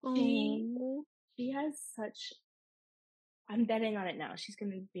 she Oh, she has such. I'm betting on it now. She's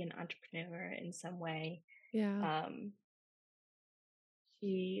gonna be an entrepreneur in some way. yeah, Um,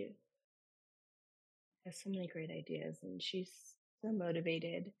 she has so many great ideas and she's so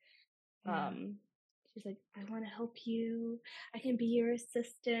motivated. yeah. Um, she's like, "I want to help you. I can be your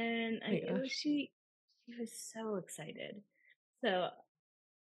assistant." My It was gosh. she was so excited. So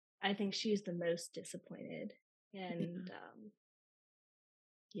I think she's the most disappointed. And Yeah,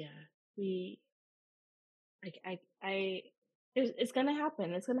 yeah, we I it's gonna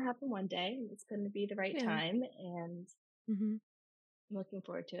happen. It's gonna happen one day. It's gonna be the right yeah. time, and Mhm. I'm looking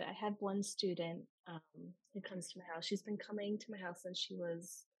forward to it. I had one student who comes to my house. She's been coming to my house since she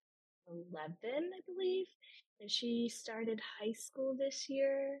was 11, I believe. And she started high school this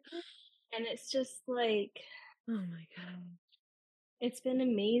year. And it's just like, Oh my god. it's been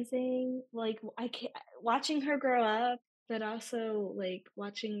amazing. Like, I can't, watching her grow up, but also like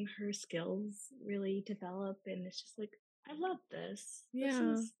watching her skills really develop. And it's just like, I love this.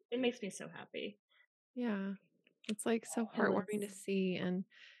 Yeah, It makes me so happy. yeah. It's, like, so It was, heartwarming to see and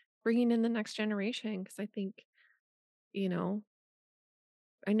bringing in the next generation because I think, you know,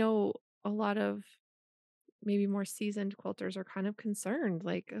 I know a lot of maybe more seasoned quilters are kind of concerned,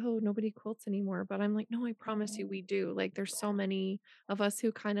 like, "Oh, nobody quilts anymore," but I'm like, "No, I promise you oh, we do." Like, there's so yeah. many of us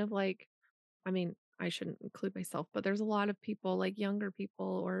who kind of, like, I mean, I shouldn't include myself, but there's a lot of people, like younger people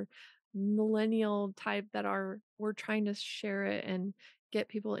or millennial type that we're trying to share it and get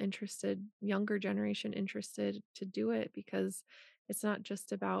people interested, younger generation interested to do it because it's not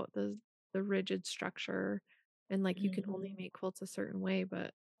just about the rigid structure and like you can only Mhm. make quilts a certain way,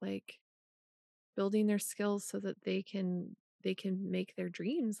 but like building their skills so that they can make their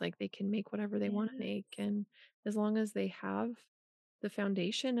dreams, like, they can make whatever they wanna Yes. make, and as long as they have the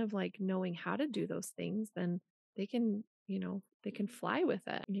foundation of, like, knowing how to do those things, then they can fly with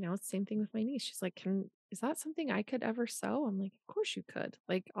it, same thing with my niece, she's like, "Can is that something I could ever sew?" I'm like, "Of course you could."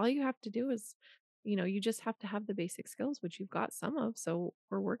 Like, all you have to do is, you just have to have the basic skills, which you've got some of, so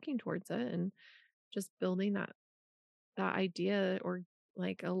we're working towards it and just building that idea or,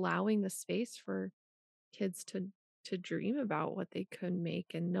 like, allowing the space for kids to dream about what they could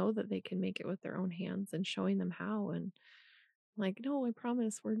make and know that they can make it with their own hands and showing them how and like, "No, I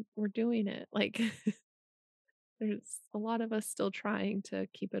promise we're doing it." Like, there's a lot of us still trying to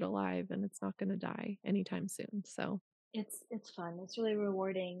keep it alive and it's not gonna die anytime soon, so It's fun. It's really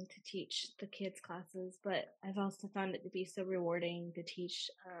rewarding to teach the kids classes, but I've also found it to be so rewarding to teach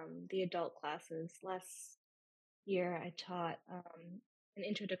the adult classes. Last year, I taught an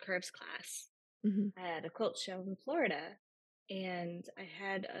intro to curves class mhm, at a quilt show in Florida, and I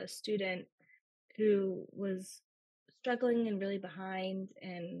had a student who was struggling and really behind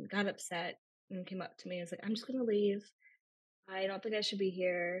and got upset and came up to me and was like, "I'm just going to leave. I don't think I should be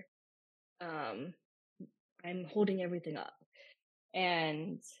here. Um, I'm holding everything up."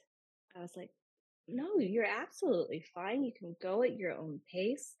 And I was like, "No, you're absolutely fine. You can go at your own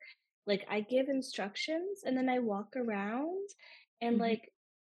pace." Like, I give instructions and then I walk around and mhm,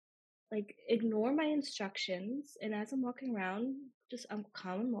 ignore my instructions, and as I'm walking around, just I'm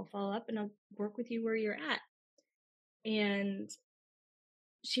calm and I'll follow up and I'll work with you where you're at. And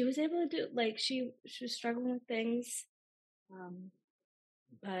she was able to do, like, she was struggling with things, um,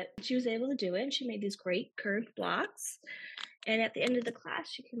 but she was able to do it and she made these great curved blocks. And at the end of the class,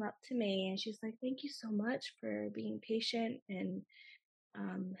 she came up to me and she was like, "Thank you so much for being patient and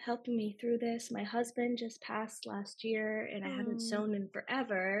helping me through this. My husband just passed last year and I haven't oh, sewn in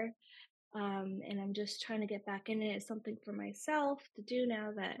forever. And I'm just trying to get back in it. It's something for myself to do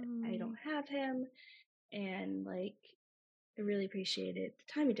now that I oh, don't have him." And like, I really appreciated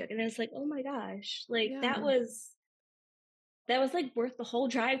the time he took. And I was like, "Oh my gosh, like yeah, that was like worth the whole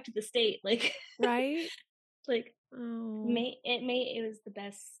drive to the state." Like, right? like Oh, it was the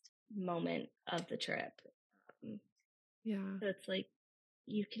best moment of the trip. Um, yeah, so it's like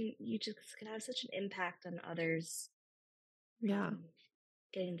you just can have such an impact on others, yeah. um,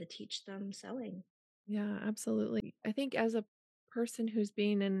 getting to teach them sewing. Yeah, absolutely. I think as a person who's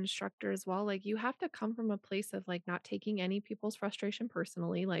being an instructor as well, like, you have to come from a place of, like, not taking any people's frustration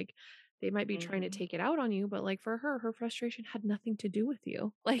personally, like, they might be trying to Mhm. take it out on you, but, like, for her, her frustration had nothing to do with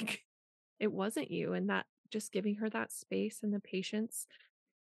you. Like, it wasn't you, and that just giving her that space and the patience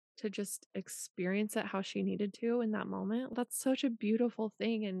to just experience it how she needed to in that moment, that's such a beautiful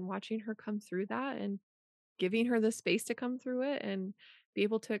thing, and watching her come through that and giving her the space to come through it and be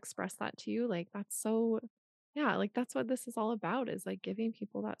able to express that to you, like, that's so yeah, like, that's what this is all about is, like, giving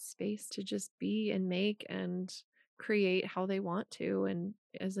people that space to just be and make and create how they want to, and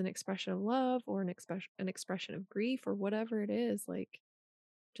as an expression of love or an expression of grief or whatever it is, like,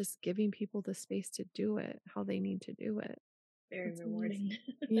 just giving people the space to do it how they need to do it. Very That's rewarding.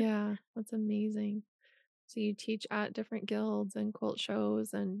 amazing. Yeah, that's amazing. So you teach at different guilds and quilt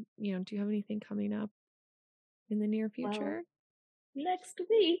shows and, do you have anything coming up in the near future? Well, next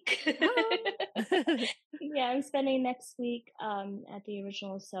week. Oh. Yeah, I'm spending next week at the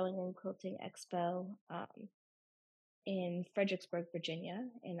Original Sewing and Quilting Expo in Fredericksburg, Virginia,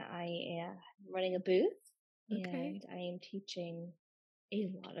 and I am running a booth Okay. and I am teaching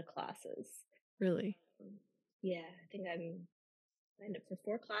a lot of classes. Really? Um, yeah, I think I'm signed up for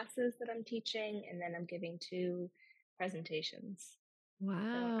 4 classes that I'm teaching, and then I'm giving 2 presentations. So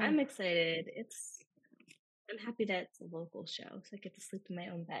Wow. I'm excited. I'm happy that it's a local show, so I get to sleep in my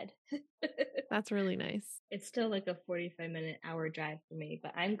own bed. That's really nice. It's still like a 45-minute hour drive for me,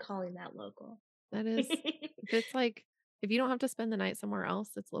 but I'm calling that local. That is if it's like if you don't have to spend the night somewhere else,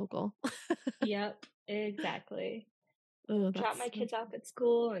 it's local. Yep, exactly. Oh, I'll drop that's my so kids off at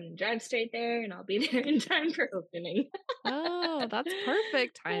school and drive straight there, and I'll be there in time for opening. oh, that's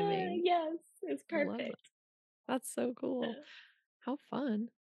perfect timing. Yes, it's I love that. perfect. That's so cool. How fun.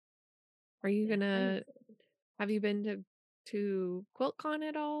 Are you Yeah, I'm gonna excited. have you been to QuiltCon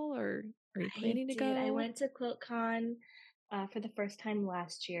at all, or are you I planning to did. I go? went to QuiltCon for the first time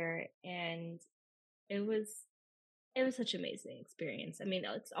last year, and it was it was such an amazing experience. I mean,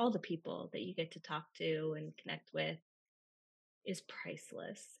 it's all the people that you get to talk to and connect with is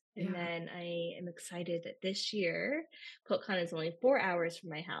priceless. And Yeah. then I am excited that this year, QuiltCon is only 4 hours from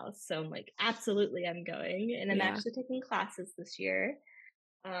my house. So I'm like, absolutely, I'm going. And I'm Yeah. actually taking classes this year,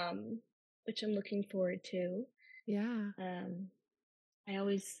 um, which I'm looking forward to. Yeah. Um, I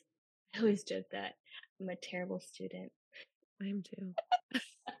always, I always joke that I'm a terrible student. I am too.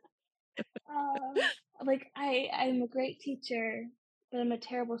 Like I'm a great teacher, but I'm a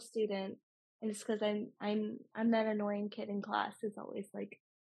terrible student, and it's because I'm that annoying kid in class who's always like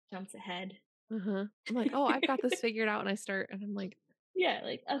jumps ahead. Uh-huh. I'm like, "Oh, I've got this figured out," and I start and I'm like, Yeah,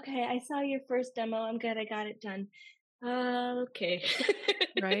 like, "Okay, I saw your first demo, I'm good, I got it done." Okay.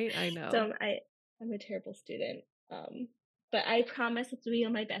 right? I know. So, I'm a terrible student, but I promise to be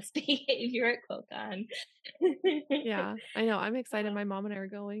on my best behavior at QuiltCon. Yeah, I know, I'm excited, my mom and I are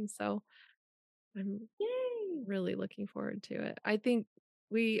going, so I'm Yay! really looking forward to it. I think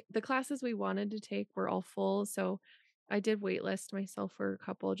the classes we wanted to take were all full, so I did waitlist myself for a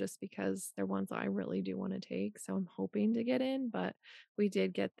couple just because they're ones that I really do wanna take, so I'm hoping to get in, but we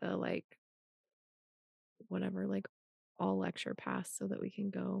did get the, like, whatever, like, all lecture pass so that we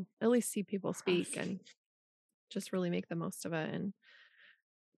can go at least see people speak Awesome. and just really make the most of it, and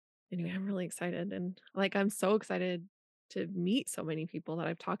anyway, I'm really excited and, like, I'm so excited to meet so many people that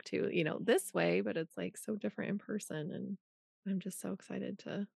I've talked to, this way, but it's, like, so different in person, and I'm just so excited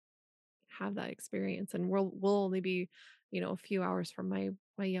to have that experience, and we'll only be, a few hours from my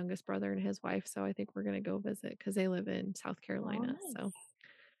youngest brother and his wife, so I think we're gonna go visit because they live in South Oh, Carolina, so nice.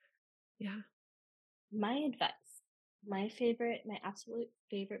 yeah. My advice, my absolute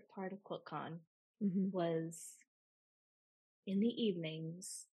favorite part of QuiltCon Mhm. was in the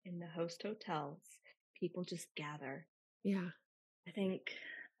evenings in the host hotels, people just gather. Yeah. I think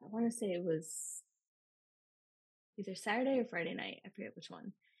I want to say it was either Saturday or Friday night. I forget which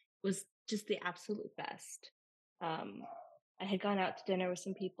one. Was just the absolute best. Um, I had gone out to dinner with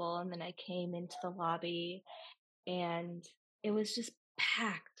some people, and then I came into the lobby, and it was just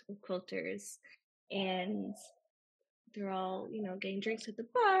packed with quilters, and they're all, getting drinks at the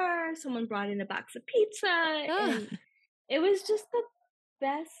bar. Someone brought in a box of pizza, Ah, and it was just the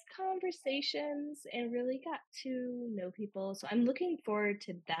best conversations and really got to know people. So I'm looking forward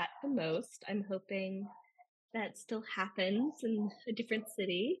to that the most. I'm hoping that still happens in a different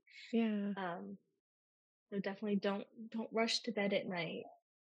city. yeah, Um, so definitely don't rush to bed at night.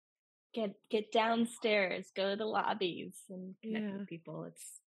 Get downstairs, go to the lobbies and connect yeah, with people.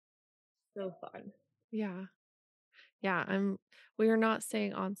 It's so fun. yeah. Yeah, we are not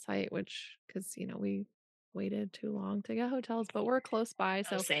staying on site, which because we waited too long to get hotels, but we're close by,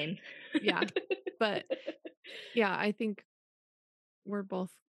 Oh, so same. yeah. But, yeah, I think we're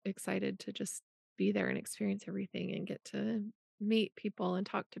both excited to just be there and experience everything and get to meet people and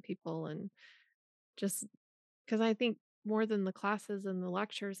talk to people and just because I think more than the classes and the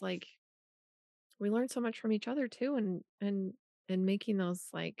lectures, like we learn so much from each other too, and making those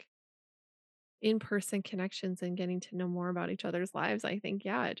like in-person connections and getting to know more about each other's lives. I think,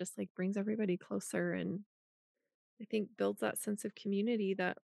 yeah, it just like brings everybody closer and I think builds that sense of community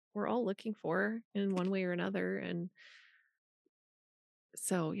that we're all looking for in one way or another. And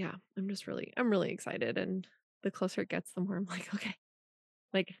so, yeah, I'm really excited. And the closer it gets, the more I'm like, okay,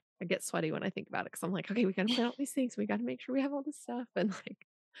 like I get sweaty when I think about it because I'm like, okay, we got to plan out these things. We got to make sure we have all this stuff. And like,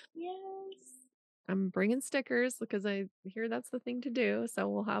 Yes. I'm bringing stickers because I hear that's the thing to do. So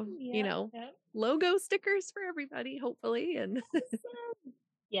we'll have, Yep, yep. logo stickers for everybody, hopefully. And Awesome.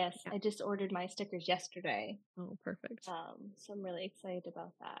 Yes, yeah. I just ordered my stickers yesterday. Oh, perfect. So I'm really excited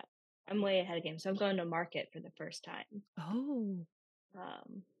about that. I'm way ahead of game. So I'm going to market for the first time, Oh,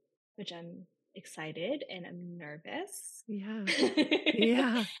 um, which I'm excited and I'm nervous. yeah.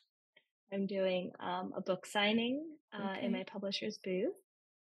 Yeah. I'm doing a book signing in Okay. my publisher's booth,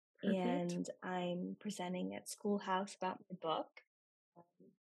 Perfect. and I'm presenting at Schoolhouse about my book. Um,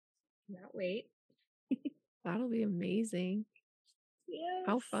 cannot wait. That'll be amazing.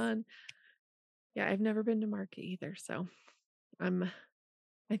 How Yes. fun. Yeah, I've never been to market either. So I'm,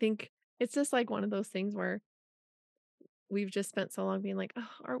 I think it's just like one of those things where we've just spent so long being like,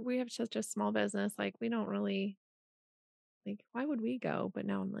 oh, we have such a small business. Like, we don't really, like, why would we go? But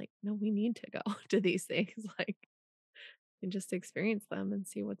now I'm like, no, we need to go to these things. Like, and just experience them and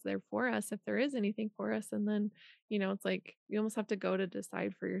see what's there for us if there is anything for us. And then, it's like you almost have to go to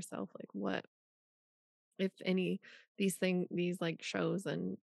decide for yourself, like, what, if any, these like shows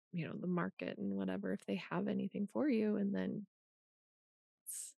and, the market and whatever, if they have anything for you. And then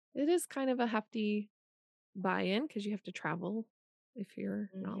it is kind of a hefty buy-in because you have to travel if you're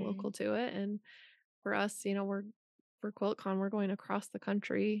not Hmm. local to it. And for us, for QuiltCon, we're going across the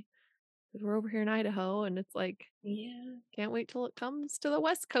country because we're over here in Idaho, and it's like Yeah. can't wait till it comes to the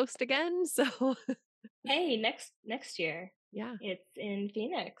West Coast again. So Hey, next year yeah. it's in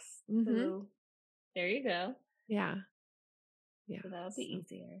Phoenix. Mhm. So there you go. Yeah. Yeah. So that'll be So,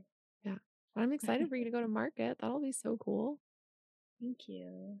 easier. yeah. But I'm excited for you to go to market. That'll be so cool. Thank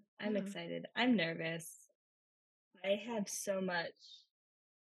you. I'm Yeah. excited. I'm nervous. I have so much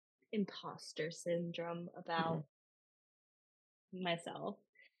imposter syndrome Mhm. about myself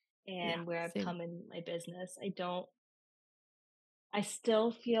Yeah. and where I've Same. come in my business. I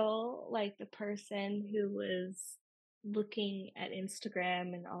still feel like the person who was looking at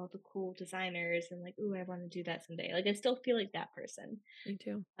Instagram and all the cool designers and like, "Ooh, I wanna do that someday." Like, I still feel like that person. Me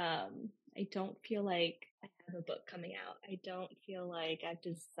too. I don't feel like I have a book coming out. I don't feel like I've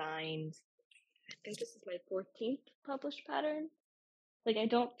designed, I think this is my 14th published pattern. Like, I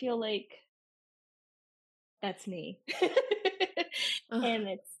don't feel like that's me. Ugh. And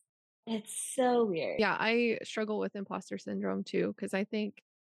it's so weird. Yeah, I struggle with imposter syndrome too because I think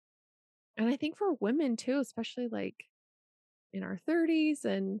for women too, especially like in our 30s,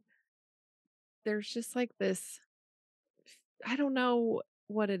 and there's just like this, I don't know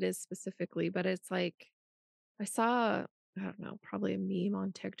what it is specifically, but it's like I saw, I don't know, probably a meme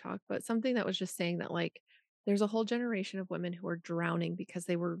on TikTok, but something that was just saying that like there's a whole generation of women who are drowning because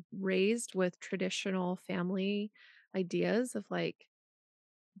they were raised with traditional family ideas of like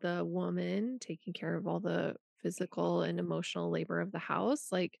the woman taking care of all the physical and emotional labor of the house,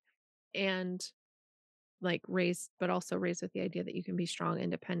 like, and like raised, but also raised with the idea that you can be strong,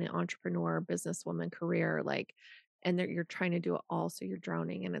 independent entrepreneur, businesswoman, career, like, and that you're trying to do it all. So you're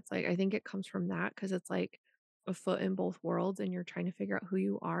drowning. And it's like, I think it comes from that because it's like a foot in both worlds and you're trying to figure out who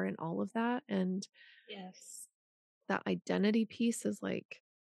you are in all of that. And Yes. that identity piece is like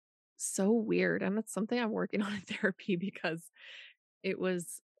so weird. And it's something I'm working on in therapy because it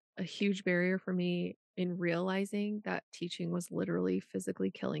was a huge barrier for me in realizing that teaching was literally physically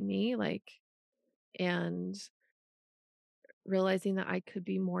killing me. Like, and realizing that I could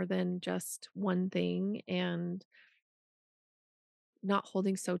be more than just one thing and not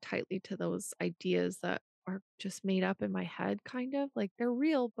holding so tightly to those ideas that are just made up in my head, kind of like they're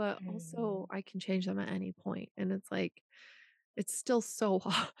real, but also Mhm. I can change them at any point. And it's like, it's still so,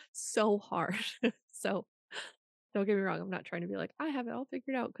 so hard. So don't get me wrong. I'm not trying to be like, I have it all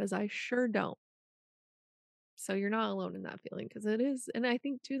figured out because I sure don't. So you're not alone in that feeling because it is. And I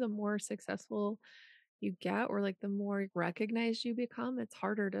think too, the more successful you get or like the more recognized you become, it's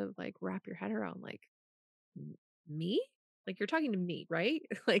harder to like wrap your head around like, Me? Like, you're talking to me, right?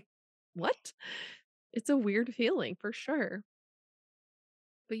 Like, what? It's a weird feeling for sure.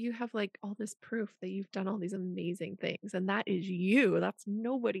 but you have, like, all this proof that you've done all these amazing things, and that is you, that's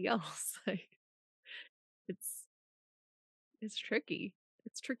nobody else, like, it's it's tricky.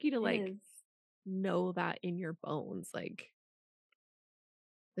 It's tricky to, It like, is. know that in your bones, like,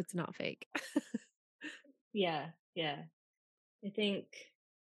 it's not fake. Yeah, yeah. I think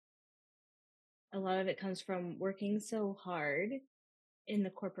a lot of it comes from working so hard in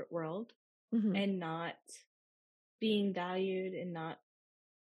the corporate world Mhm, and not being valued and not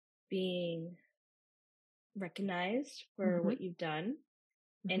being recognized for mhm, what you've done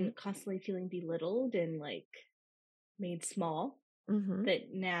mhm, and constantly feeling belittled and like made small. mhm,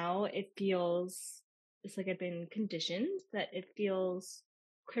 That now it feels it's like I've been conditioned that it feels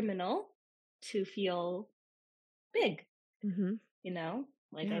criminal to feel big, mhm.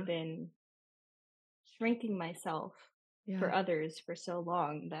 Like I've Yeah, been shrinking myself for yeah, others for so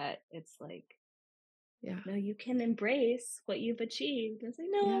long that it's like, yeah, no, you can embrace what you've achieved. It's like,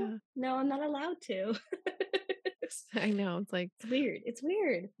 no, yeah. no, I'm not allowed to. I know, it's like, It's weird. It's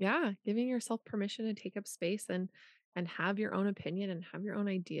weird. yeah, giving yourself permission to take up space and have your own opinion and have your own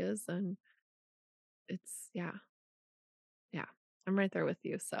ideas, and it's yeah, yeah. I'm right there with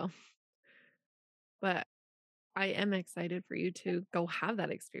you, so but I am excited for you to go have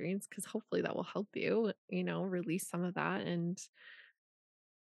that experience because hopefully that will help you, release some of that. And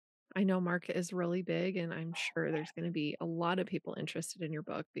I know market is really big, and I'm sure there's going to be a lot of people interested in your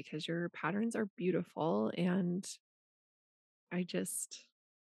book because your patterns are beautiful. And I just,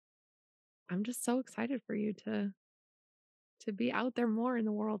 I'm just so excited for you to be out there more in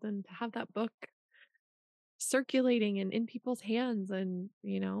the world and to have that book circulating and in people's hands and,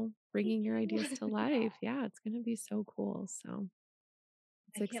 Thank bringing your you. ideas to life. Yeah, it's going to be so cool. So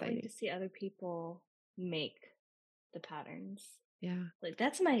it's I can't wait to exciting. see other people make the patterns. Yeah. Like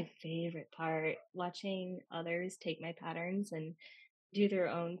that's my favorite part, watching others take my patterns and do their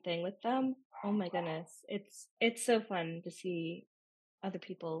own thing with them. Oh my goodness. It's so fun to see other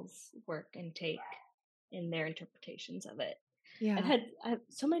people's work and take in their interpretations of it. Yeah. I've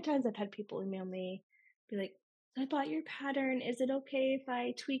so many times I've had people email me, be like, "I bought your pattern. Is it okay if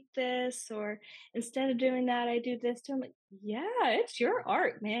I tweak this? Or instead of doing that, I do this too?" I'm like, "Yeah, it's your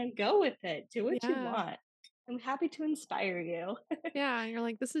art, man. Go with it. Do what you Yeah. want. I'm happy to inspire you." Yeah, and you're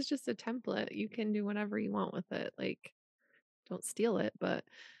like, "This is just a template. You can do whatever you want with it, like, don't steal it," but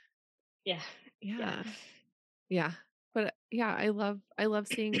Yeah. Yeah. yeah. Yeah. But, yeah, I love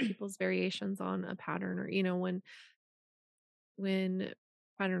seeing people's variations on a pattern or, when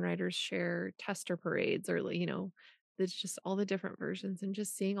pattern writers share tester parades or, there's just all the different versions and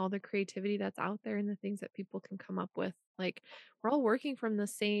just seeing all the creativity that's out there and the things that people can come up with. Like, we're all working from the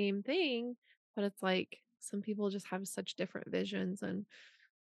same thing, but it's like some people just have such different visions, and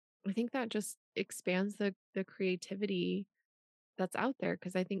I think that just expands the creativity that's out there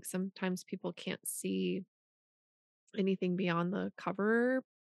because I think sometimes people can't see anything beyond the cover,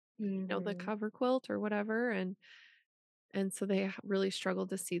 the Mhm. cover quilt or whatever, and so they really struggle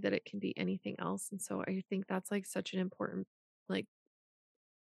to see that it can be anything else, and so I think that's, like, such an important, like,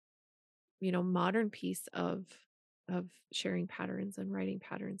 modern piece of sharing patterns and writing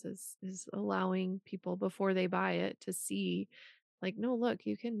patterns is allowing people before they buy it to see, like, "No, look,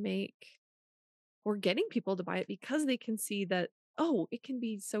 you can make." Or getting people to buy it because they can see that, "Oh, it can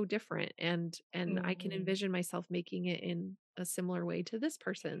be so different, and I can Mhm. envision myself making it in a similar way to this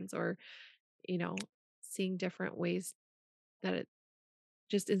person's," or, you know, seeing different ways that it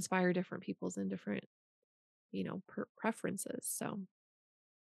just inspire different people's and different, preferences, so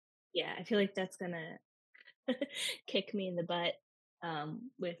Yeah, I feel like that's gonna kick me in the butt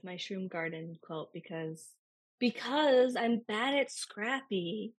with my shroom garden quilt because I'm bad at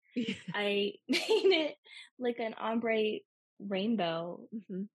scrappy. I made it like an ombre rainbow,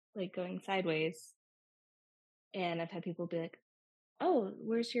 Mhm. like going sideways, and I've had people be like, "Oh,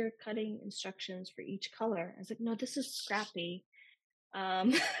 where's your cutting instructions for each color?" I was like, "No, this is scrappy.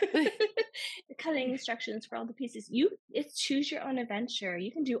 Um, cutting instructions for all the pieces. It's choose your own adventure.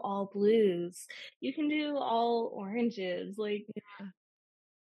 You can do all blues. You can do all oranges. Like Yeah,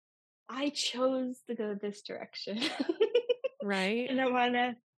 I chose to go this direction, right? and I want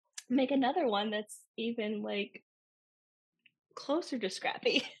to make another one that's even like closer to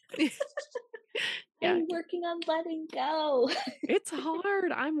scrappy. Yeah, I'm working on letting go. it's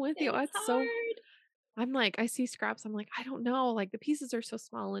hard, I'm with you, It's it's so hard. I'm like, I see scraps, I'm like, "I don't know, like, the pieces are so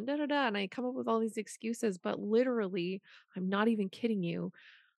small and da da da," and I come up with all these excuses, but literally, I'm not even kidding you,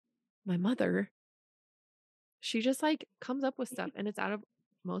 my mother, she just, like, comes up with stuff, and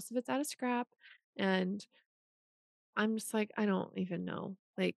most of it's out of scrap, and I'm just like, "I don't even know,"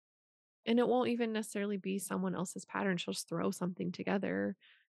 like, and it won't even necessarily be someone else's pattern, she'll just throw something together,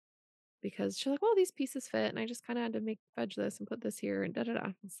 because she's like, well, these pieces fit. And I just kind of had to make fudge this and put this here and da da da.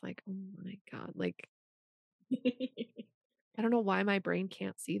 It's like, oh my God. Like, I don't know why my brain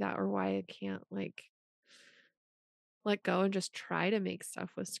can't see that or why I can't like let go and just try to make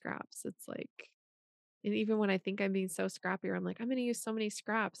stuff with scraps. It's like, and even when I think I'm being so scrappy, or I'm like, I'm going to use so many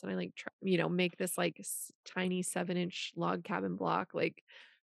scraps, and I like, make this like tiny 7-inch log cabin block, like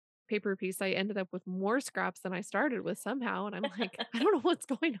paper piece, I ended up with more scraps than I started with somehow. And I'm like, I don't know what's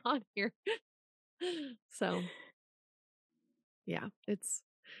going on here. So yeah,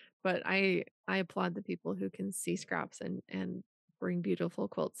 but I applaud the people who can see scraps and bring beautiful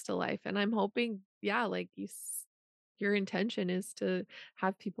quilts to life. And I'm hoping, yeah, like your intention is to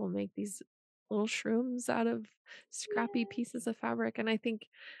have people make these little shrooms out of scrappy pieces Yes. of fabric. And I think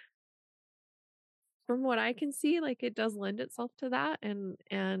from what I can see, like it does lend itself to that.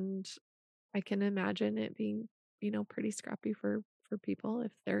 And I can imagine it being, pretty scrappy for people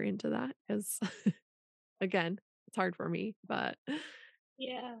if they're into that. Because again, it's hard for me, but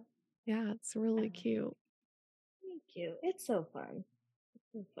Yeah. yeah, it's really Um, cute. Thank you. It's so fun.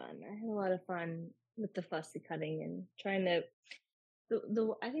 It's so fun. I had a lot of fun with the fussy cutting and trying to.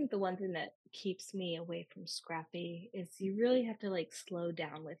 The I think the one thing that keeps me away from scrappy is you really have to like slow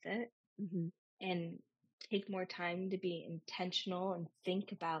down with it Hmm. and take more time to be intentional and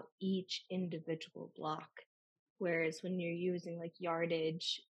think about each individual block. Whereas when you're using like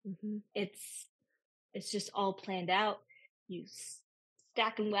yardage, Hmm. it's it's just all planned out. You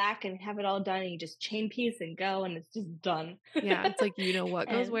stack and whack and have it all done, and you just chain piece and go, and it's just done. Yeah, it's like you know what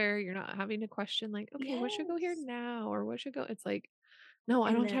goes And where. You're not having to question like, okay, what should go here yes, now or what should go. It's like, no,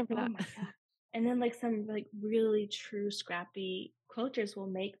 I don't and have then time for oh that. my god, and then like some like really true scrappy quilters will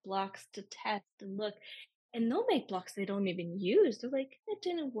make blocks to test and look. And they'll make blocks they don't even use. They're like, "It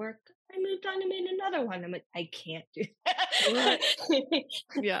didn't work. I moved on and made another one." I'm like, "I can't do that. What?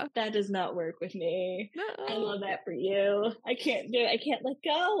 Yeah. That does not work with me. I No. love that for you. I can't do it. I can't let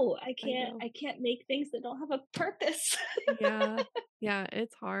go. I know. I can't make things that don't have a purpose." Yeah. Yeah,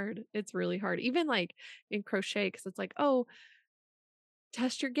 it's hard. It's really hard. Even like in crochet, because it's like, oh,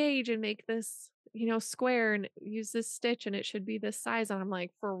 test your gauge and make this, square and use this stitch and it should be this size. And I'm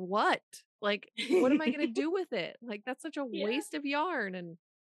like, for what? Like, what am I going to do with it? Like, that's such a Yeah. waste of yarn. And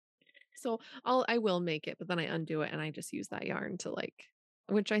so I will make it, but then I undo it and I just use that yarn to like,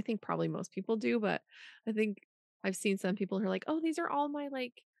 which I think probably most people do, but I think I've seen some people who are like, oh, these are all my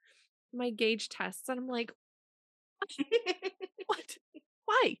like my gauge tests. And I'm like, what?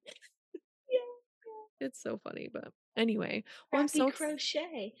 Why? Yeah. It's so funny. But anyway, well, I'm Crappy so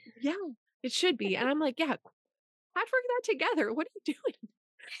crochet. yeah, it should be. And I'm like, yeah, patchwork that together. What are you doing?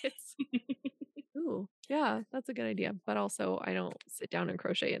 It's ooh, yeah, that's a good idea. But also I don't sit down and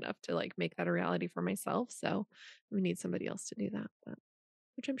crochet enough to like make that a reality for myself. So we need somebody else to do that. But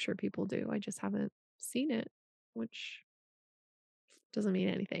which I'm sure people do. I just haven't seen it, which doesn't mean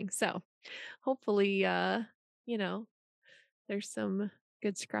anything. So hopefully you know, there's some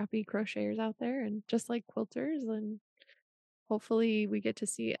good scrappy crocheters out there and just like quilters, and hopefully we get to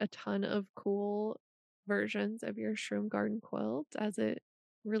see a ton of cool versions of your shroom garden quilt as it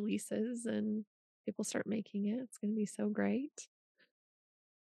releases and people start making it. It's going to be so great.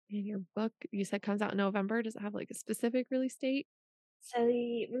 And your book, you said, comes out in November. Does it have like a specific release date? So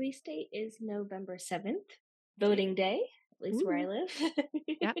the release date is November 7th, Okay. voting day, at least where I Ooh. live.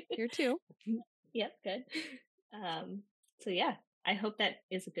 Yeah, here too. Yep, good. Um, so yeah, I hope that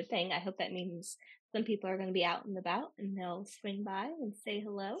is a good thing. I hope that means some people are going to be out and about and they'll swing by and say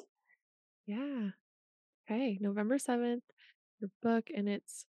hello. Yeah. Okay. November 7th, your book, and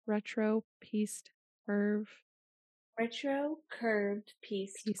it's retro pieced curve Retro curved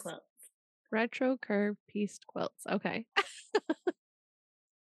pieced piece, quilt. retro curve pieced quilts. Okay.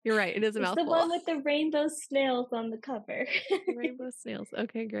 You're right. It is a It's the mouthful. one with the rainbow snails on the cover. Rainbow snails.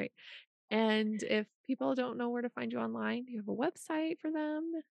 Okay, great. And if people don't know where to find you online, do you have a website for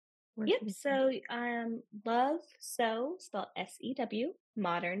them? Where Yep. can they find So, love so spelled SEW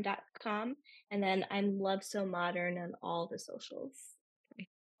modern.com. And then I'm love so modern on all the socials. you? Okay,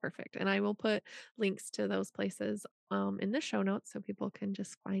 perfect. And I will put links to those places in the show notes so people can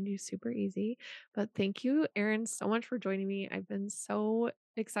just find you super easy. But thank you, Erin, so much for joining me. I've been so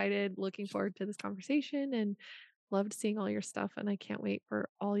excited, looking forward to this conversation and loved seeing all your stuff. And I can't wait for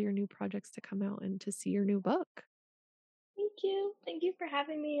all your new projects to come out and to see your new book. Thank you. Thank you for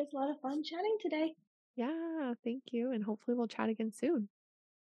having me. It's a lot of fun chatting today. Yeah, thank you. And hopefully we'll chat again soon.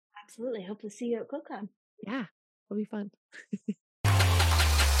 Absolutely. Hope to see you at QuiltCon. Yeah, it'll be fun.